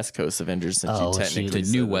guess the West Coast Avengers, since Oh, you was she- technically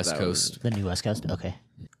The new said West that Coast. The new West Coast? Okay.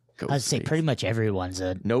 Ghost I'd say Face. pretty much everyone's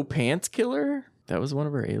a... No Pants Killer. That was one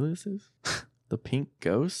of her aliases. The Pink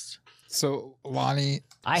Ghost. So, Lonnie.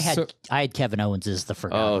 I had Kevin Owens as the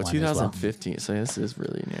forgotten Oh, one as well. 2015. So this is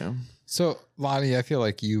really new. So, Lonnie, I feel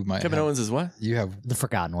like you might Kevin have, Owens is what? You have The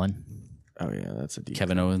forgotten one. Oh yeah, that's a deep.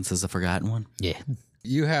 Kevin Owens is the forgotten one. Yeah.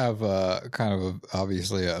 You have kind of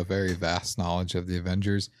obviously a very vast knowledge of the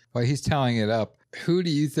Avengers. While he's tallying it up, who do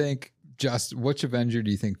you think which Avenger do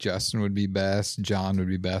you think Justin would be best, John would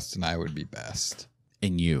be best, and I would be best?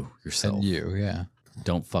 And you yourself. And you, yeah.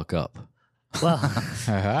 Don't fuck up. Well,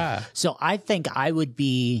 Haha. so I think I would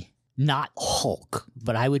be not Hulk,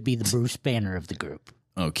 but I would be the Bruce Banner of the group.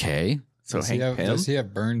 Okay. So does, Hank Pym. does he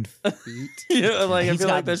have burned feet? Yeah, like I He's feel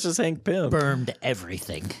like got that's just Hank Pym. Burned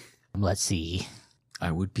everything. Let's see.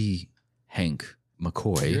 I would be Hank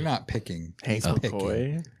McCoy. You're not picking. Hank He's picking.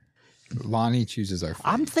 McCoy. Lonnie chooses our.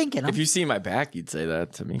 I'm thinking. If you see my back, you'd say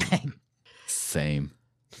that to me. Same.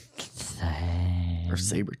 Or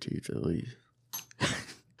Sabretooth, at least.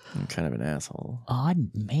 I'm kind of an asshole. Oh,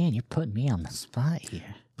 man, you're putting me on the spot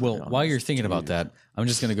here. Well, while you're thinking about that, I'm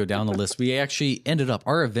just going to go down the list. We actually ended up,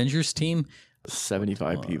 our Avengers team,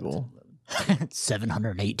 75 people.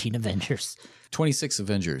 718 Avengers. 26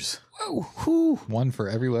 Avengers. One for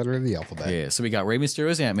every letter of the alphabet. Yeah, so we got Rey Mysterio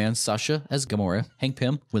as Ant-Man, Sasha as Gamora, Hank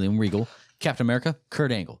Pym, William Regal, Captain America,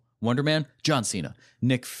 Kurt Angle, Wonder Man, John Cena,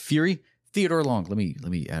 Nick Fury, Theodore Long. Let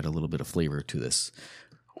me add a little bit of flavor to this.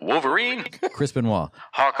 Wolverine, Chris Benoit,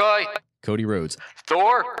 Hawkeye, Cody Rhodes,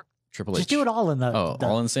 Thor, Triple Just H. do it all in the. Oh,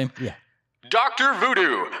 all in the same? Yeah. Dr.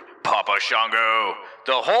 Voodoo, Papa Shango,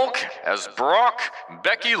 the Hulk as Brock,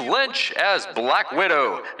 Becky Lynch as Black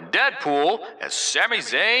Widow, Deadpool as Sami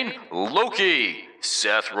Zayn, Loki,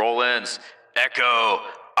 Seth Rollins, Echo,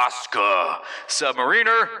 Asuka,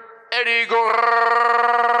 Submariner, Eddie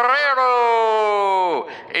Guerrero,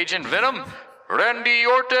 Agent Venom, Randy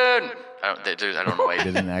Orton. I don't know why I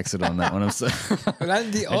did an accent on that one. I'm sorry.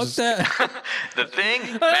 Randy Orton. The Thing,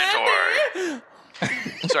 Mentor.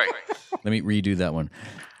 Sorry. Let me redo that one.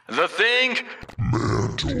 The Thing,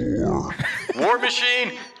 Mentor. War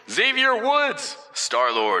Machine, Xavier Woods,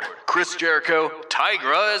 Star-Lord, Chris Jericho,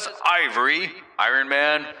 Tigra as Ivory, Iron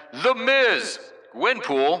Man, The Miz,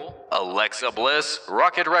 Gwenpool, Alexa Bliss,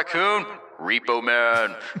 Rocket Raccoon, Repo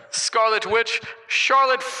Man, Scarlet Witch,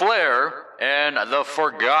 Charlotte Flair, and the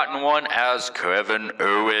forgotten one as Kevin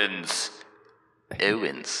Owens.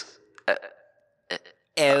 Owens.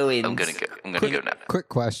 Owens. I'm gonna go now. Quick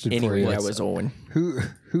question Anyway, for you. I was Owen.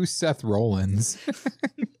 Who's Seth Rollins?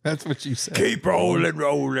 That's what you said. Keep rolling.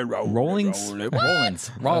 Rollins.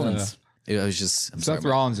 It was just Seth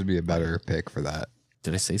Rollins would be a better pick for that.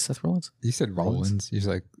 Did I say Seth Rollins? You said Rollins. He's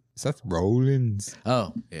like Seth Rollins.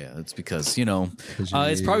 Oh, yeah. It's because,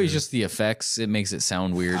 it's probably just the effects. It makes it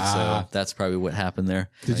sound weird. So that's probably what happened there.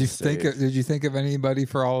 Did you think of anybody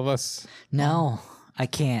for all of us? No, I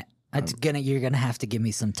can't. You're gonna have to give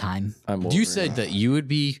me some time. You said that you would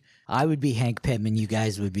be, I would be Hank Pym and you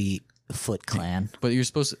guys would be Foot Clan. but you're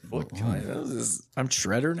supposed to. I'm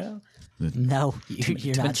Shredder now. No,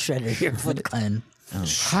 you're not Shredder. You're Foot Clan.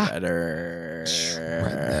 Shredder.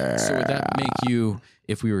 So would that make you,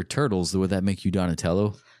 if we were turtles, would that make you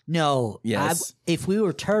Donatello? No. Yes. If we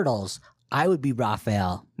were turtles, I would be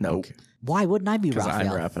Raphael. Nope. Why wouldn't I be Because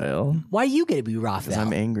Raphael? I'm Raphael. Why are you going to be Because Raphael?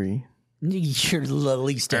 I'm angry. You're the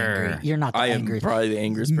least angry. You're not the I am angriest. probably the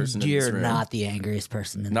angriest person in this You're room. not the angriest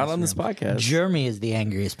person in Not this on this room. podcast. Jeremy is the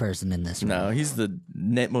angriest person in this room. No, he's the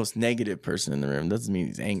most negative person in the room. Doesn't mean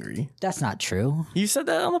he's angry. That's not true. You said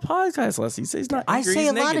that on the podcast last. He says he's not I angry. say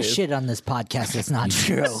he's a lot of negative. shit on this podcast that's not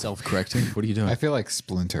true. Self-correcting? What are you doing? I feel like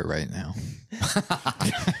Splinter right now.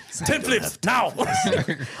 10 flips now.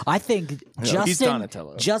 I think he's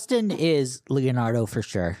Donatello. Justin is Leonardo for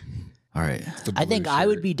sure. All right. I think I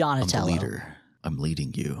would be I'm the Donatello. leader. I'm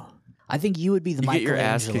leading you. I think you would be the You get your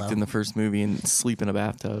ass Michelangelo. kicked in the first movie and sleep in a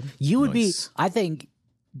bathtub. You would Nice. be. I think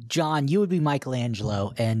John, you would be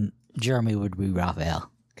Michelangelo, and Jeremy would be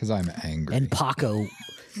Raphael, Because I'm angry. and Paco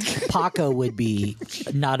would be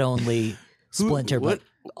not only Splinter but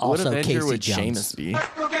What also Avenger Casey would Jones. Seamus be?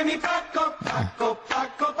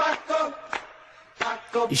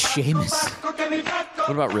 Seamus, What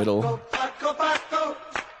about Riddle?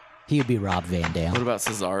 he would be Rob Van Dam. What about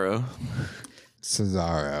Cesaro?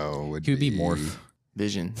 Cesaro would He would be Morph.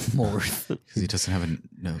 Vision. Morph. Because he doesn't have a...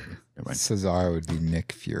 No, never mind. Cesaro would be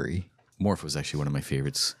Nick Fury. Morph was actually one of my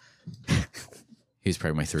favorites. He's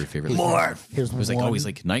probably my third favorite. Here's It was like always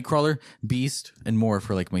like Nightcrawler, Beast, and Morph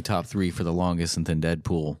were like my top three for the longest, and then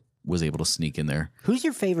Deadpool was able to sneak in there. Who's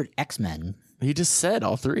your favorite X-Men? He just said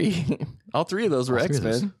all three. All three of those were All three of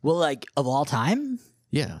those. X-Men. Well, like of all time?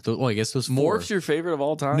 Yeah. Well, I guess those four. Morph's your favorite of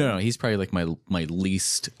all time? No, he's probably like my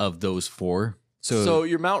least of those four. So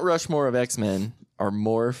your Mount Rushmore of X-Men are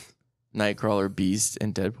Morph, Nightcrawler, Beast,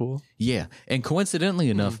 and Deadpool? yeah, and coincidentally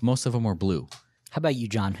enough, most of them are blue. How about you,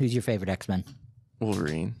 John? Who's your favorite X-Men?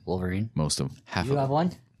 Wolverine. Wolverine. Most of them. Half You of have them.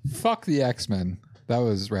 one? Fuck the X-Men. That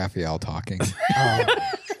was Raphael talking.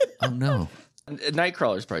 Oh no.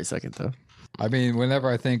 Nightcrawler's probably second, though. I mean, whenever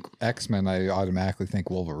I think X-Men, I automatically think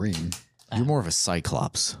Wolverine. You're more of a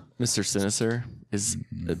Cyclops. Mr. Sinister is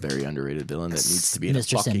a very underrated villain that needs to be in a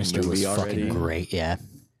Mr. fucking Sinister was movie fucking already. great, yeah.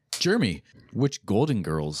 Jeremy, which Golden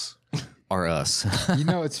Girls are us? You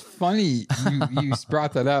know, it's funny you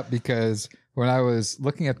brought that up because when I was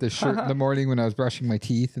looking at this shirt in the morning when I was brushing my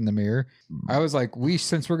teeth in the mirror, I was like,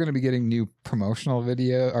 since we're going to be getting new promotional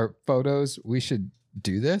video or photos, we should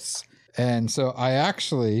do this. And so I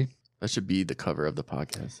actually... That should be the cover of the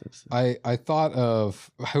podcast. I thought of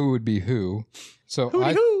who would be who. So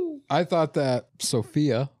I thought that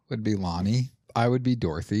Sophia would be Lonnie. I would be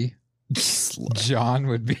Dorothy. John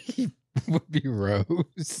would be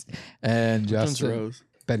Rose. And Justin Rose.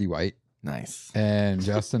 Betty White. Nice. And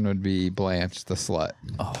Justin would be Blanche the slut.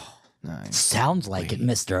 Oh, nice. Sounds like it,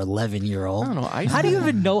 Mr. 11-year-old. I don't know. How do you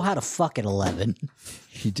even know how to fuck at 11?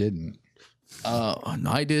 He didn't.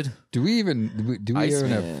 I did. Do we even have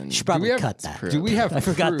Iceman. You should probably have- cut that. do we have I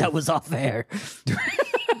forgot proof? that was off air.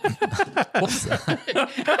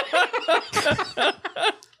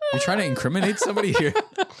 You're trying to incriminate somebody here?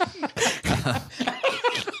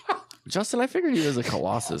 Justin, I figured he was a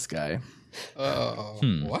Colossus guy.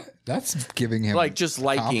 What? That's giving him Like just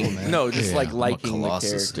liking. compliment. No, just Yeah, like I'm a liking the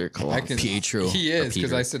Colossus. character I Colossus. can, Pietro He or is because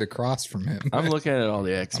Peter. I sit across from him. I'm looking at all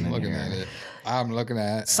the X-Men. I'm looking here. at it. I'm looking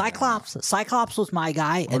at Cyclops was my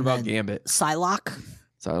guy. What about Gambit? Psylocke?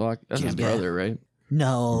 Psylocke? That's his Gambit. brother, right?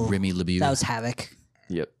 No. Remy LeBeau. That was Havoc.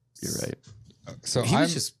 Yep, you're right. So He I'm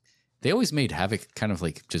was just. They always made Havoc kind of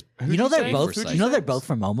like just. You know they're say? both. Who'd you You know say? they're both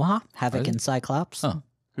from Omaha. Havoc and Cyclops. Oh.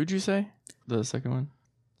 Who'd you say? The second one?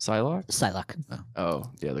 Psylocke? Psylocke. Oh,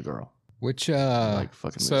 yeah, the girl. which Like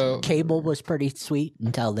fucking so Lucy. Cable was pretty sweet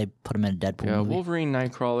until they put him in a Deadpool Yeah, movie. Wolverine,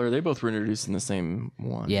 Nightcrawler, they both were introduced in the same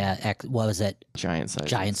one. Yeah, what was it? Giant size.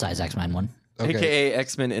 Giant size X-Men one. okay. AKA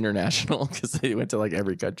X-Men International, because they went to like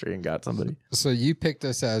every country and got somebody. So you picked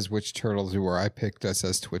us as which turtles you were. I picked us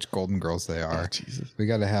as to which Golden Girls they are. Jesus. We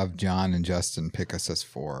got to have John and Justin pick us as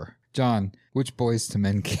 4 John, which Boys to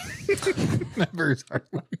Men King members are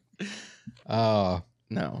we? Oh,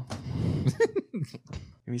 No.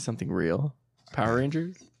 Give me something real. Power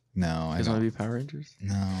Rangers? no, I You guys want don't. to be Power Rangers?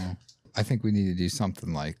 No. I think we need to do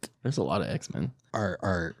something like There's a lot of X-Men.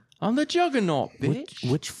 our I'm the Juggernaut, bitch.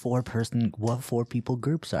 Which four people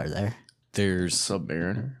groups are there? There's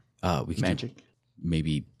Submariner. we can do Magic.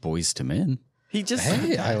 maybe Boys to Men. He just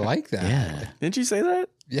Hey, I like that. Yeah. Didn't you say that?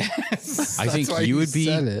 Yes. I think That's why you would be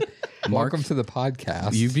said it. Mark- Welcome to the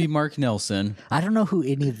podcast. You'd be Mark Nelson. I don't know who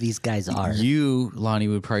any of these guys are. You, Lonnie,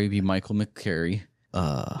 would probably be Michael McCary.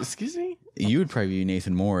 Excuse me? You would probably be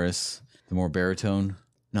Nathan Morris, the more baritone.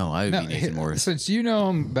 No, I would be Nathan Morris. Since you know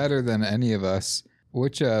him better than any of us,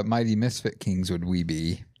 which Mighty Misfit Kings would we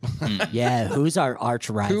be? Yeah, who's our arch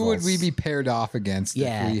rivals? Who would we be paired off against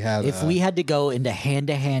Yeah, if we had to go into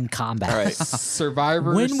hand-to-hand combat. All right.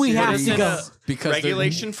 Survivor When we have Series? to go, Because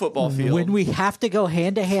Regulation football field. when we have to go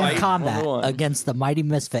hand-to-hand Fight combat 1-1. against the Mighty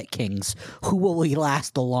Misfit Kings, who will we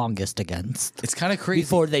last the longest against it's kind of crazy.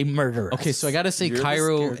 before they murder us? Okay, so I got to say You're the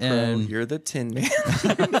Cairo Scarecrow, and you're the Tin Man.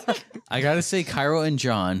 I got to say Cairo and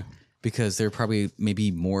John because they're probably maybe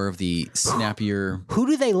more of the snappier. Who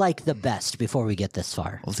do they like the best before we get this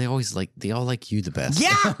far? Well, they all like you the best.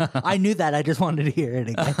 Yeah, I knew that. I just wanted to hear it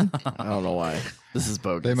again. I don't know why. This is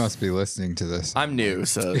bogus. They must be listening to this. I'm new,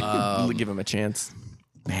 so give him a chance.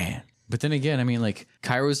 Man. But then again, I mean, like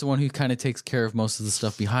Cairo's the one who kind of takes care of most of the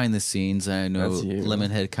stuff behind the scenes. I know That's you.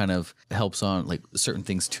 Lemonhead kind of helps on like certain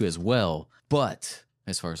things too as well. But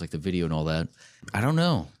as far as like the video and all that, I don't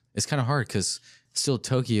know. It's kind of hard because still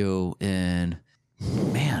Tokyo and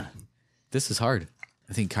man, this is hard.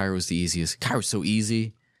 I think Cairo's the easiest. Cairo's so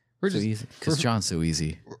easy. We're So just easy because John's so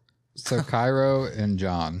easy. so Cairo and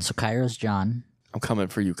John. So Kairos John. I'm coming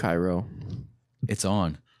for you, Cairo. It's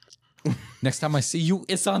on. Next time I see you,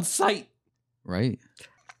 it's on site. Right?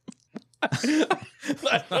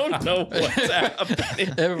 I don't know what's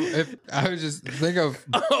happening. If I would just think of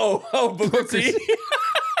Oh, Booker T.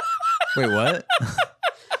 Wait, what?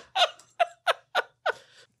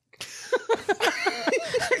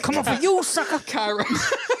 Come on for you, sucker. Cairo.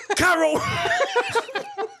 Cairo.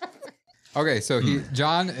 Okay, so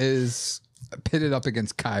John is pitted up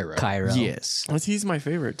against Cairo. Cairo. Yes. He's my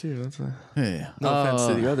favorite too. That's Yeah. no offense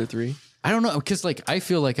to the other three. I don't know because like I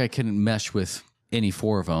feel like I can mesh with any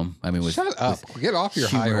four of them. I mean, with Shut up. Get off your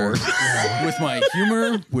high humor, horse. with my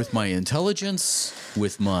humor, with my intelligence,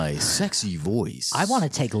 with my sexy voice. I want to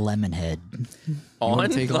take Lemonhead. On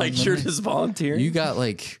take a like lemon? you're just volunteering. You got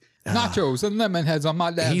like Nachos and lemon heads on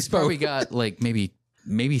my dad's he's probably boat. got like maybe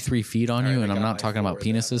 3 feet on you, and I'm not talking about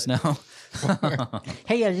penises now.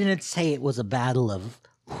 Hey, I didn't say it was a battle of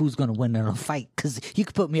who's going to win in a fight because you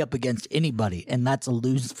could put me up against anybody, and that's a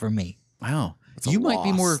lose for me. Wow, a you might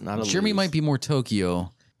be loss, more. not a Jeremy lose. might be more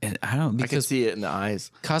Tokyo, and I don't I can because see it in the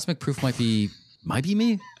eyes. Cosmic Proof might be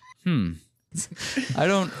me. I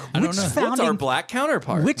don't know. What's our Founding- black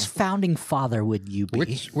counterpart? Which founding father would you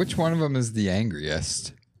be? Which one of them is the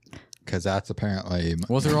angriest? Because that's apparently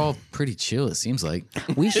Well, they're all pretty chill. It seems like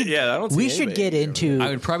We should. Yeah, I don't see We should anybody get over into. I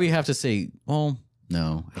would probably have to say, well,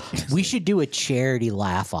 no. I can't We say. should do a charity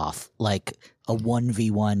laugh off, like a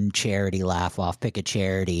 1v1 charity laugh off. Pick a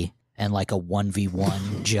charity and like a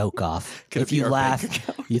 1v1 joke off. Could it If be you our laugh,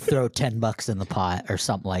 bank you throw $10 in the pot or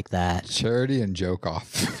something like that. charity and joke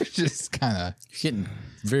off. Just kind of. You're getting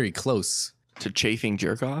very close. to chafing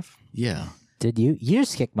jerk off. Yeah. Did you? You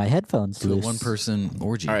just kicked my headphones To a loose. one-person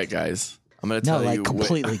orgy. All right, guys. I'm gonna No, tell like you.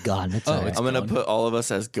 completely gone. It's all right. I'm gonna put all of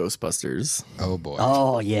us as Ghostbusters. Oh boy.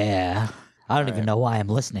 Oh yeah. I don't even know why I'm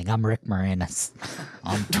listening. I'm Rick Moranis.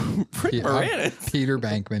 I'm Rick Moranis. Peter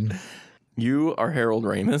Bankman. You are Harold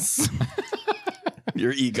Ramis.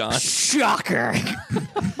 You're Egon. Shocker!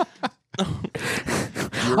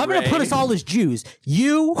 You're I'm gonna Ray. put us all as Jews.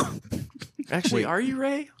 You, Actually, are you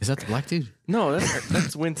Ray? Is that the black dude? No,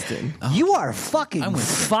 that's Winston. you are fucking I'm with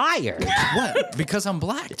fired. What? Because I'm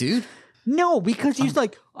black, dude. No, because he's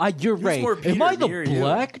like, you're Ray. more Am Peter, I the me or you?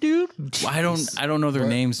 black dude? I don't know their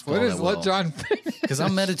names. What is let John think? Because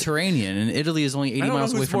I'm Mediterranean, and Italy is only 80 I don't know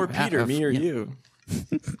miles away who's from more Peter, me or Yeah. you.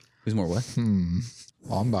 Who's more what?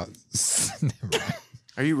 Well, I'm about. Never mind.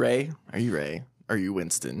 Are you Ray? Are you Ray? Are you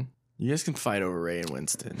Winston? You guys can fight over Ray and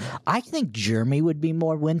Winston. I think Jeremy would be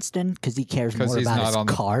more Winston because he cares Because more he's about not his on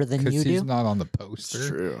the car than Because you he's do. not on the It's poster.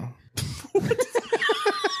 true.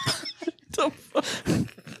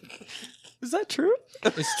 Is that true?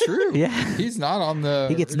 It's true. Yeah. He's not on the.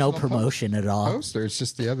 He gets no original promotion at all. poster. It's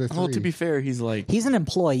just the other three. Well, to be fair, he's like He's an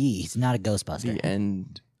employee. He's not a Ghostbuster. the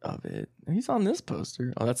end of it. He's on this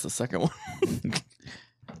poster. Oh, that's the second one.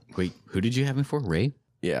 Wait, who did you have me for? Ray?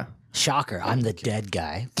 Yeah. Shocker, I'm the dead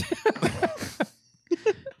guy.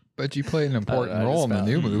 But you played an important role in the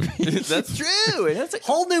new movie. That's true. And that's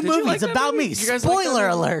Whole new Did you movie's like that about movie? me. You guys like that Spoiler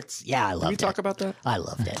movie? alerts. Yeah, I loved Can we it. talk about that? I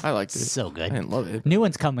loved it. I liked it. So I good. didn't love it. New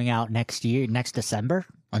one's coming out next December.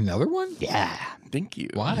 Another one? Yeah, Thank you.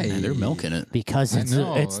 Why? They're milking it. because I it's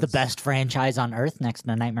know, it's the it's- best franchise on earth next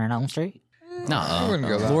to Nightmare on Elm Street. I wouldn't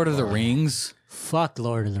go that Lord of the far. Rings. Fuck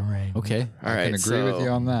Lord of the Rings. Okay. All I right. can agree with so you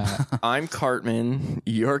on that. I'm Cartman.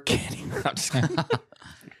 You're Kenny. I'm just kidding.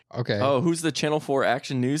 Okay. Oh, who's the Channel 4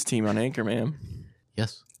 action news team on Anchorman?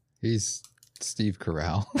 Yes. He's Steve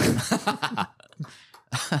Carell.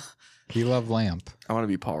 He loved Lamp. I want to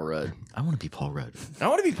be Paul Rudd. I want to be Paul Rudd. I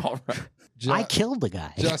want to be Paul Rudd. I killed the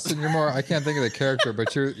guy. Justin, you're more. I can't think of the character,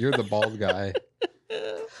 but you're the bald guy.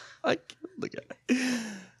 I killed the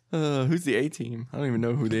guy. Who's the A team? I don't even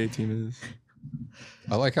know who the A team is.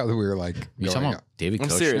 I like how we were like. You going talking up. about David I'm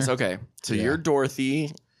Koechner? serious. Okay. So Yeah. you're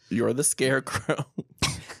Dorothy. You're the Scarecrow.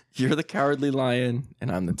 You're the Cowardly Lion.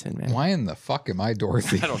 And I'm the Tin Man. Why in the fuck am I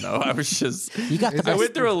Dorothy? I don't know. I was just. You got the I best.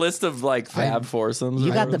 went through a list of like fab foursomes.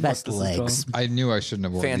 You or got the whatever best fuck this is legs. called. I knew I shouldn't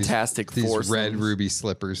have worn Fantastic these foursomes. red ruby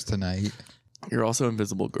slippers tonight. You're also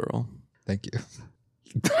Invisible Girl. Thank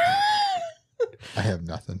you. I have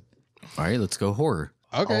nothing. All right, let's go horror.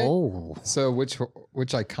 Okay. Oh, So which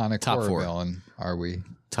iconic Top horror four. villain are we?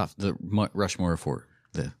 The Rushmore of horror.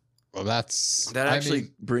 The Well, that's That I actually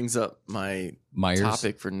mean, brings up my Myers.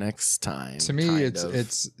 topic for next time. to me, kind it's of.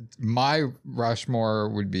 it's my Rushmore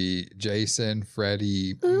would be Jason,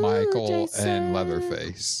 Freddy, Michael, and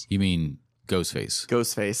Leatherface. You mean Ghostface?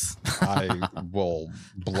 Ghostface. I will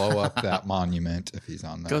blow up that monument if he's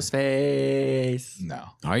on there. Ghostface. No,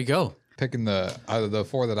 All right, go. picking the out of the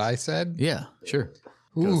four that I said. Yeah, sure.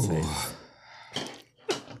 Ooh. Ghostface.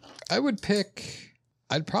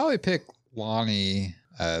 I'd probably pick Lonnie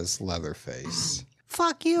as Leatherface.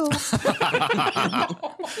 fuck you.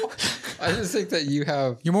 I just think that you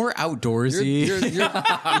have. You're more outdoorsy.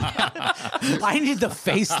 I need the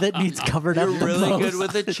face that needs covered up. the Really most. good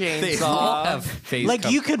with a They all chainsaw. have face Like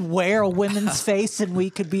cover- you could wear a woman's face and we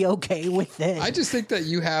could be okay with it. I just think that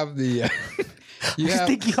you have the. You I have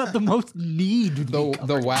think you have the most need. to be the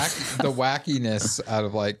covered. wackiness out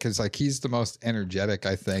of like because like he's the most energetic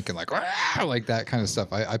I think and like "Rah!" like that kind of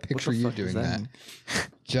stuff. I picture you fuck does doing that that. mean?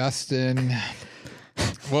 Justin.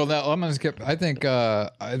 Well, now I'm gonna skip. I think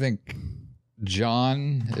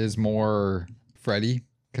John is more Freddy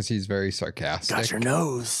because he's very sarcastic. Got your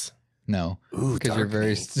nose. No, Ooh, because you're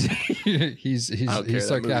very. he's I don't care. That movie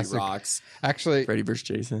sarcastic. rocks. Actually, Freddy vs.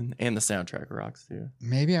 Jason. And the soundtrack rocks too.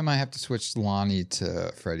 maybe I might have to switch Lonnie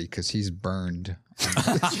to Freddy because he's burned.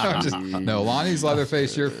 No, Lonnie's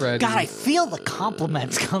Leatherface. You're Freddy. God, I feel the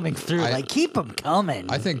compliments coming through. Like keep them coming.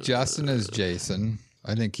 I think Justin is Jason.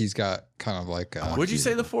 I think he's got kind of like a. Would you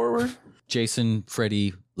say the forward? Jason,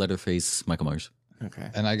 Freddy, Leatherface, Michael Myers. Okay.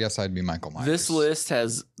 And I guess I'd be Michael Myers. This list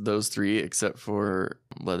has those three except for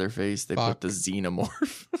Leatherface. They Fuck. put the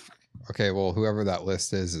xenomorph. Okay, well, whoever that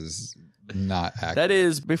list is not accurate. That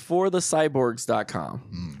is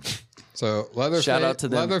beforethecyborgs.com. So Leatherface. Shout out to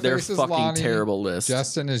them. Their Leatherface is fucking Lonnie. terrible list.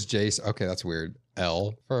 Justin is Jason. Okay, that's weird.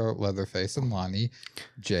 L for Leatherface and Lonnie.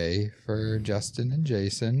 J for Justin and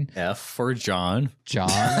Jason. F for John. John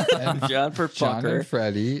and John for John fucker. and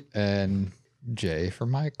Freddie. And J for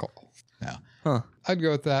Michael. Now, Huh. I'd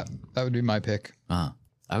go with that. That would be my pick I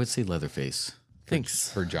would say Leatherface.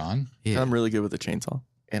 Thanks. for John. Yeah. I'm really good with a chainsaw.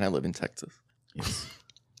 And I live in Texas. Yes.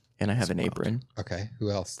 And I have an apron. Okay,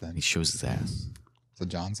 who else then? He shows his ass. So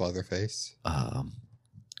John's Leatherface.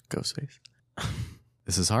 Ghostface.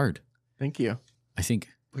 This is hard. Thank you. I think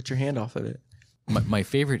Put your hand off of it. my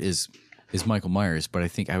favorite is Michael Myers, but I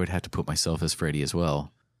think I would have to put myself as Freddy as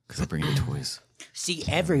well because I bring in toys. See,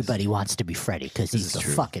 everybody wants to be Freddy because he's the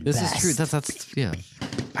fucking This best. is true. That's yeah.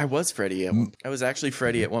 I was Freddy. I was actually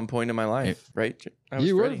Freddy at one point in my life, right? I was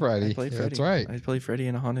You were Freddy. I played Yeah, Freddy. that's right. I played Freddy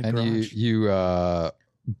in a haunted And garage. you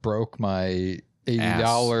broke my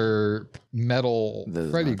 $80 metal This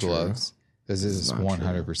is Freddy not true. gloves. This is not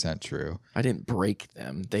true. 100% true. I didn't break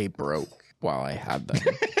them. They broke while I had them.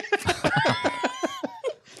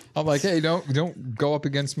 I'm like, hey, don't go up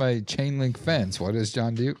against my chain link fence. What does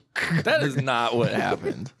John do? That is not what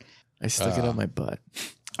happened. I stuck it up my butt.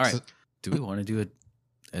 All right. Do we want to do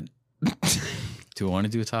do we want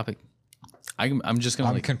to do a topic? I'm just gonna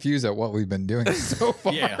I'm like confused at what we've been doing so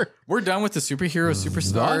far. yeah. We're done with the superhero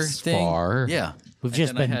superstar Thus thing. far. Yeah. We've And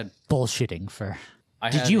just then been I had bullshitting for. I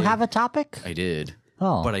Did had you have a topic? I did.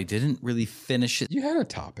 Oh, But I didn't really finish it. You had a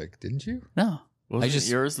topic, didn't you? No. Wasn't I just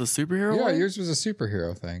yours the superhero Yeah, one? yours was a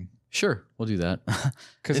superhero thing. Sure, we'll do that.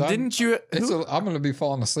 Because And didn't you? I'm going to be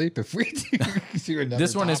falling asleep if we do another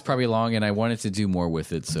This one is topic. probably long, and I wanted to do more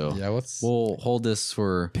with it, so Yeah, we'll hold this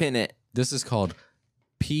for. Pin it. This is called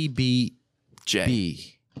PBB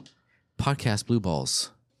J. Podcast Blue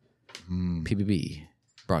Balls. PBB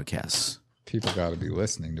broadcasts. people got to be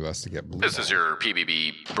listening to us to get blue. This is your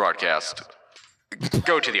PBB broadcast.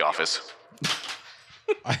 Go to the office.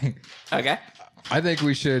 I, Okay. I think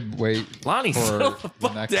we should wait Lonnie, for settle the the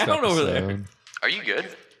fuck next down episode. over there. Are you good?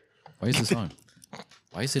 Why is this on?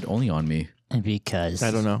 Why is it only on me? Because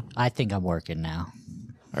I don't know. I think I'm working now.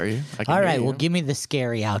 Are you? I can All hear right, you. well, give me the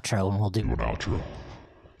scary outro and we'll do. An outro.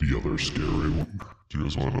 The other scary one. Do you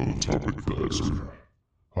guys want to know the topic for the extra?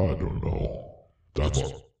 I don't know.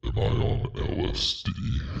 Am I on LSD?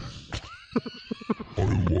 I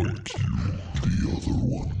like you. The other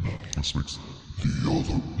one. This makes the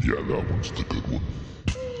other. Yeah, that one's the good one.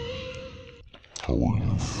 How are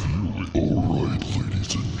you feeling? Alright,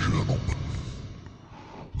 ladies and gentlemen.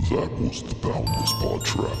 That was the Boundless Pod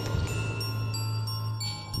Trap.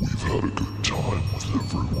 We've had a good time with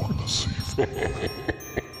everyone this evening.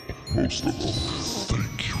 Most of them.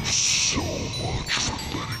 Thank you so much for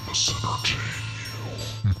letting us entertain you.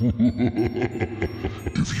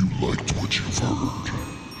 If you liked what you've heard,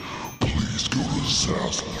 please go to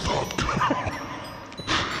Zazzle.com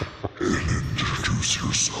and introduce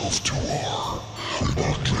yourself to our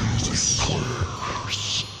amazing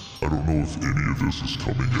players. I don't know if any of this is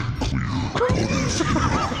coming in clear, but if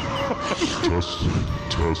you...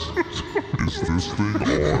 Test. Is this thing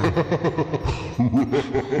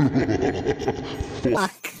on?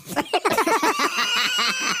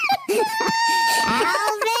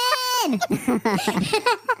 Alvin!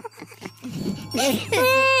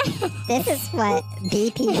 This is what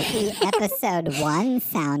BPT episode 1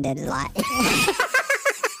 sounded like.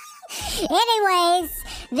 Anyways,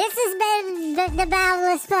 this has been the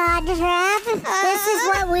Boundless Pod Trap. This is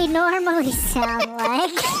what we normally sound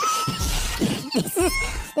like.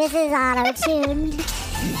 This is auto-tuned.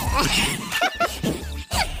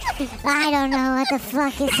 I don't know what the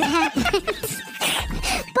fuck is happening.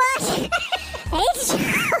 But,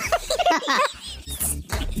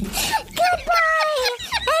 goodbye,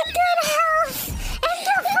 and good health, and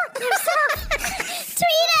go fuck yourself.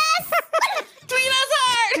 Tweet us! Tweet us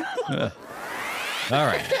hard! All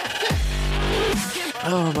right.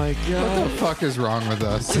 Oh my What god. the fuck is wrong with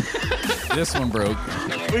us? This one broke.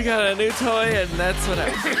 We got a new toy, and that's what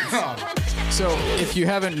I. So, if you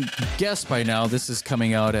haven't guessed by now, this is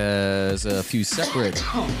coming out as a few separate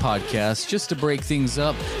podcasts just to break things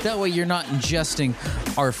up. That way, you're not ingesting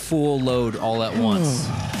our full load all at once.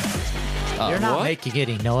 You're not what? making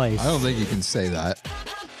any noise. I don't think you can say that.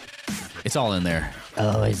 It's all in there.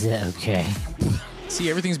 Oh, is it? Okay. See,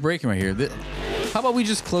 everything's breaking right here. How about we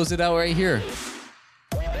just close it out right here?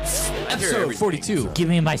 Episode 42. Give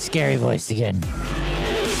me my scary voice again.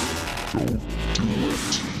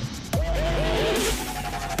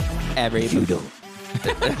 Everybody. You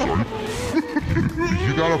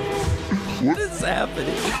gotta... What is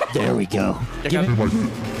happening? There we go. Give me, Like,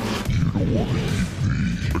 you don't want to eat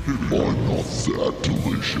me. I'm not that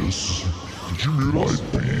delicious. Did you realize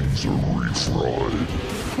my beans are refried?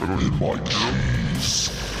 And my cheese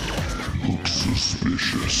looks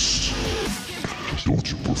suspicious. Don't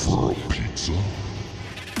you prefer a pizza?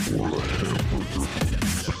 Or a hamburger?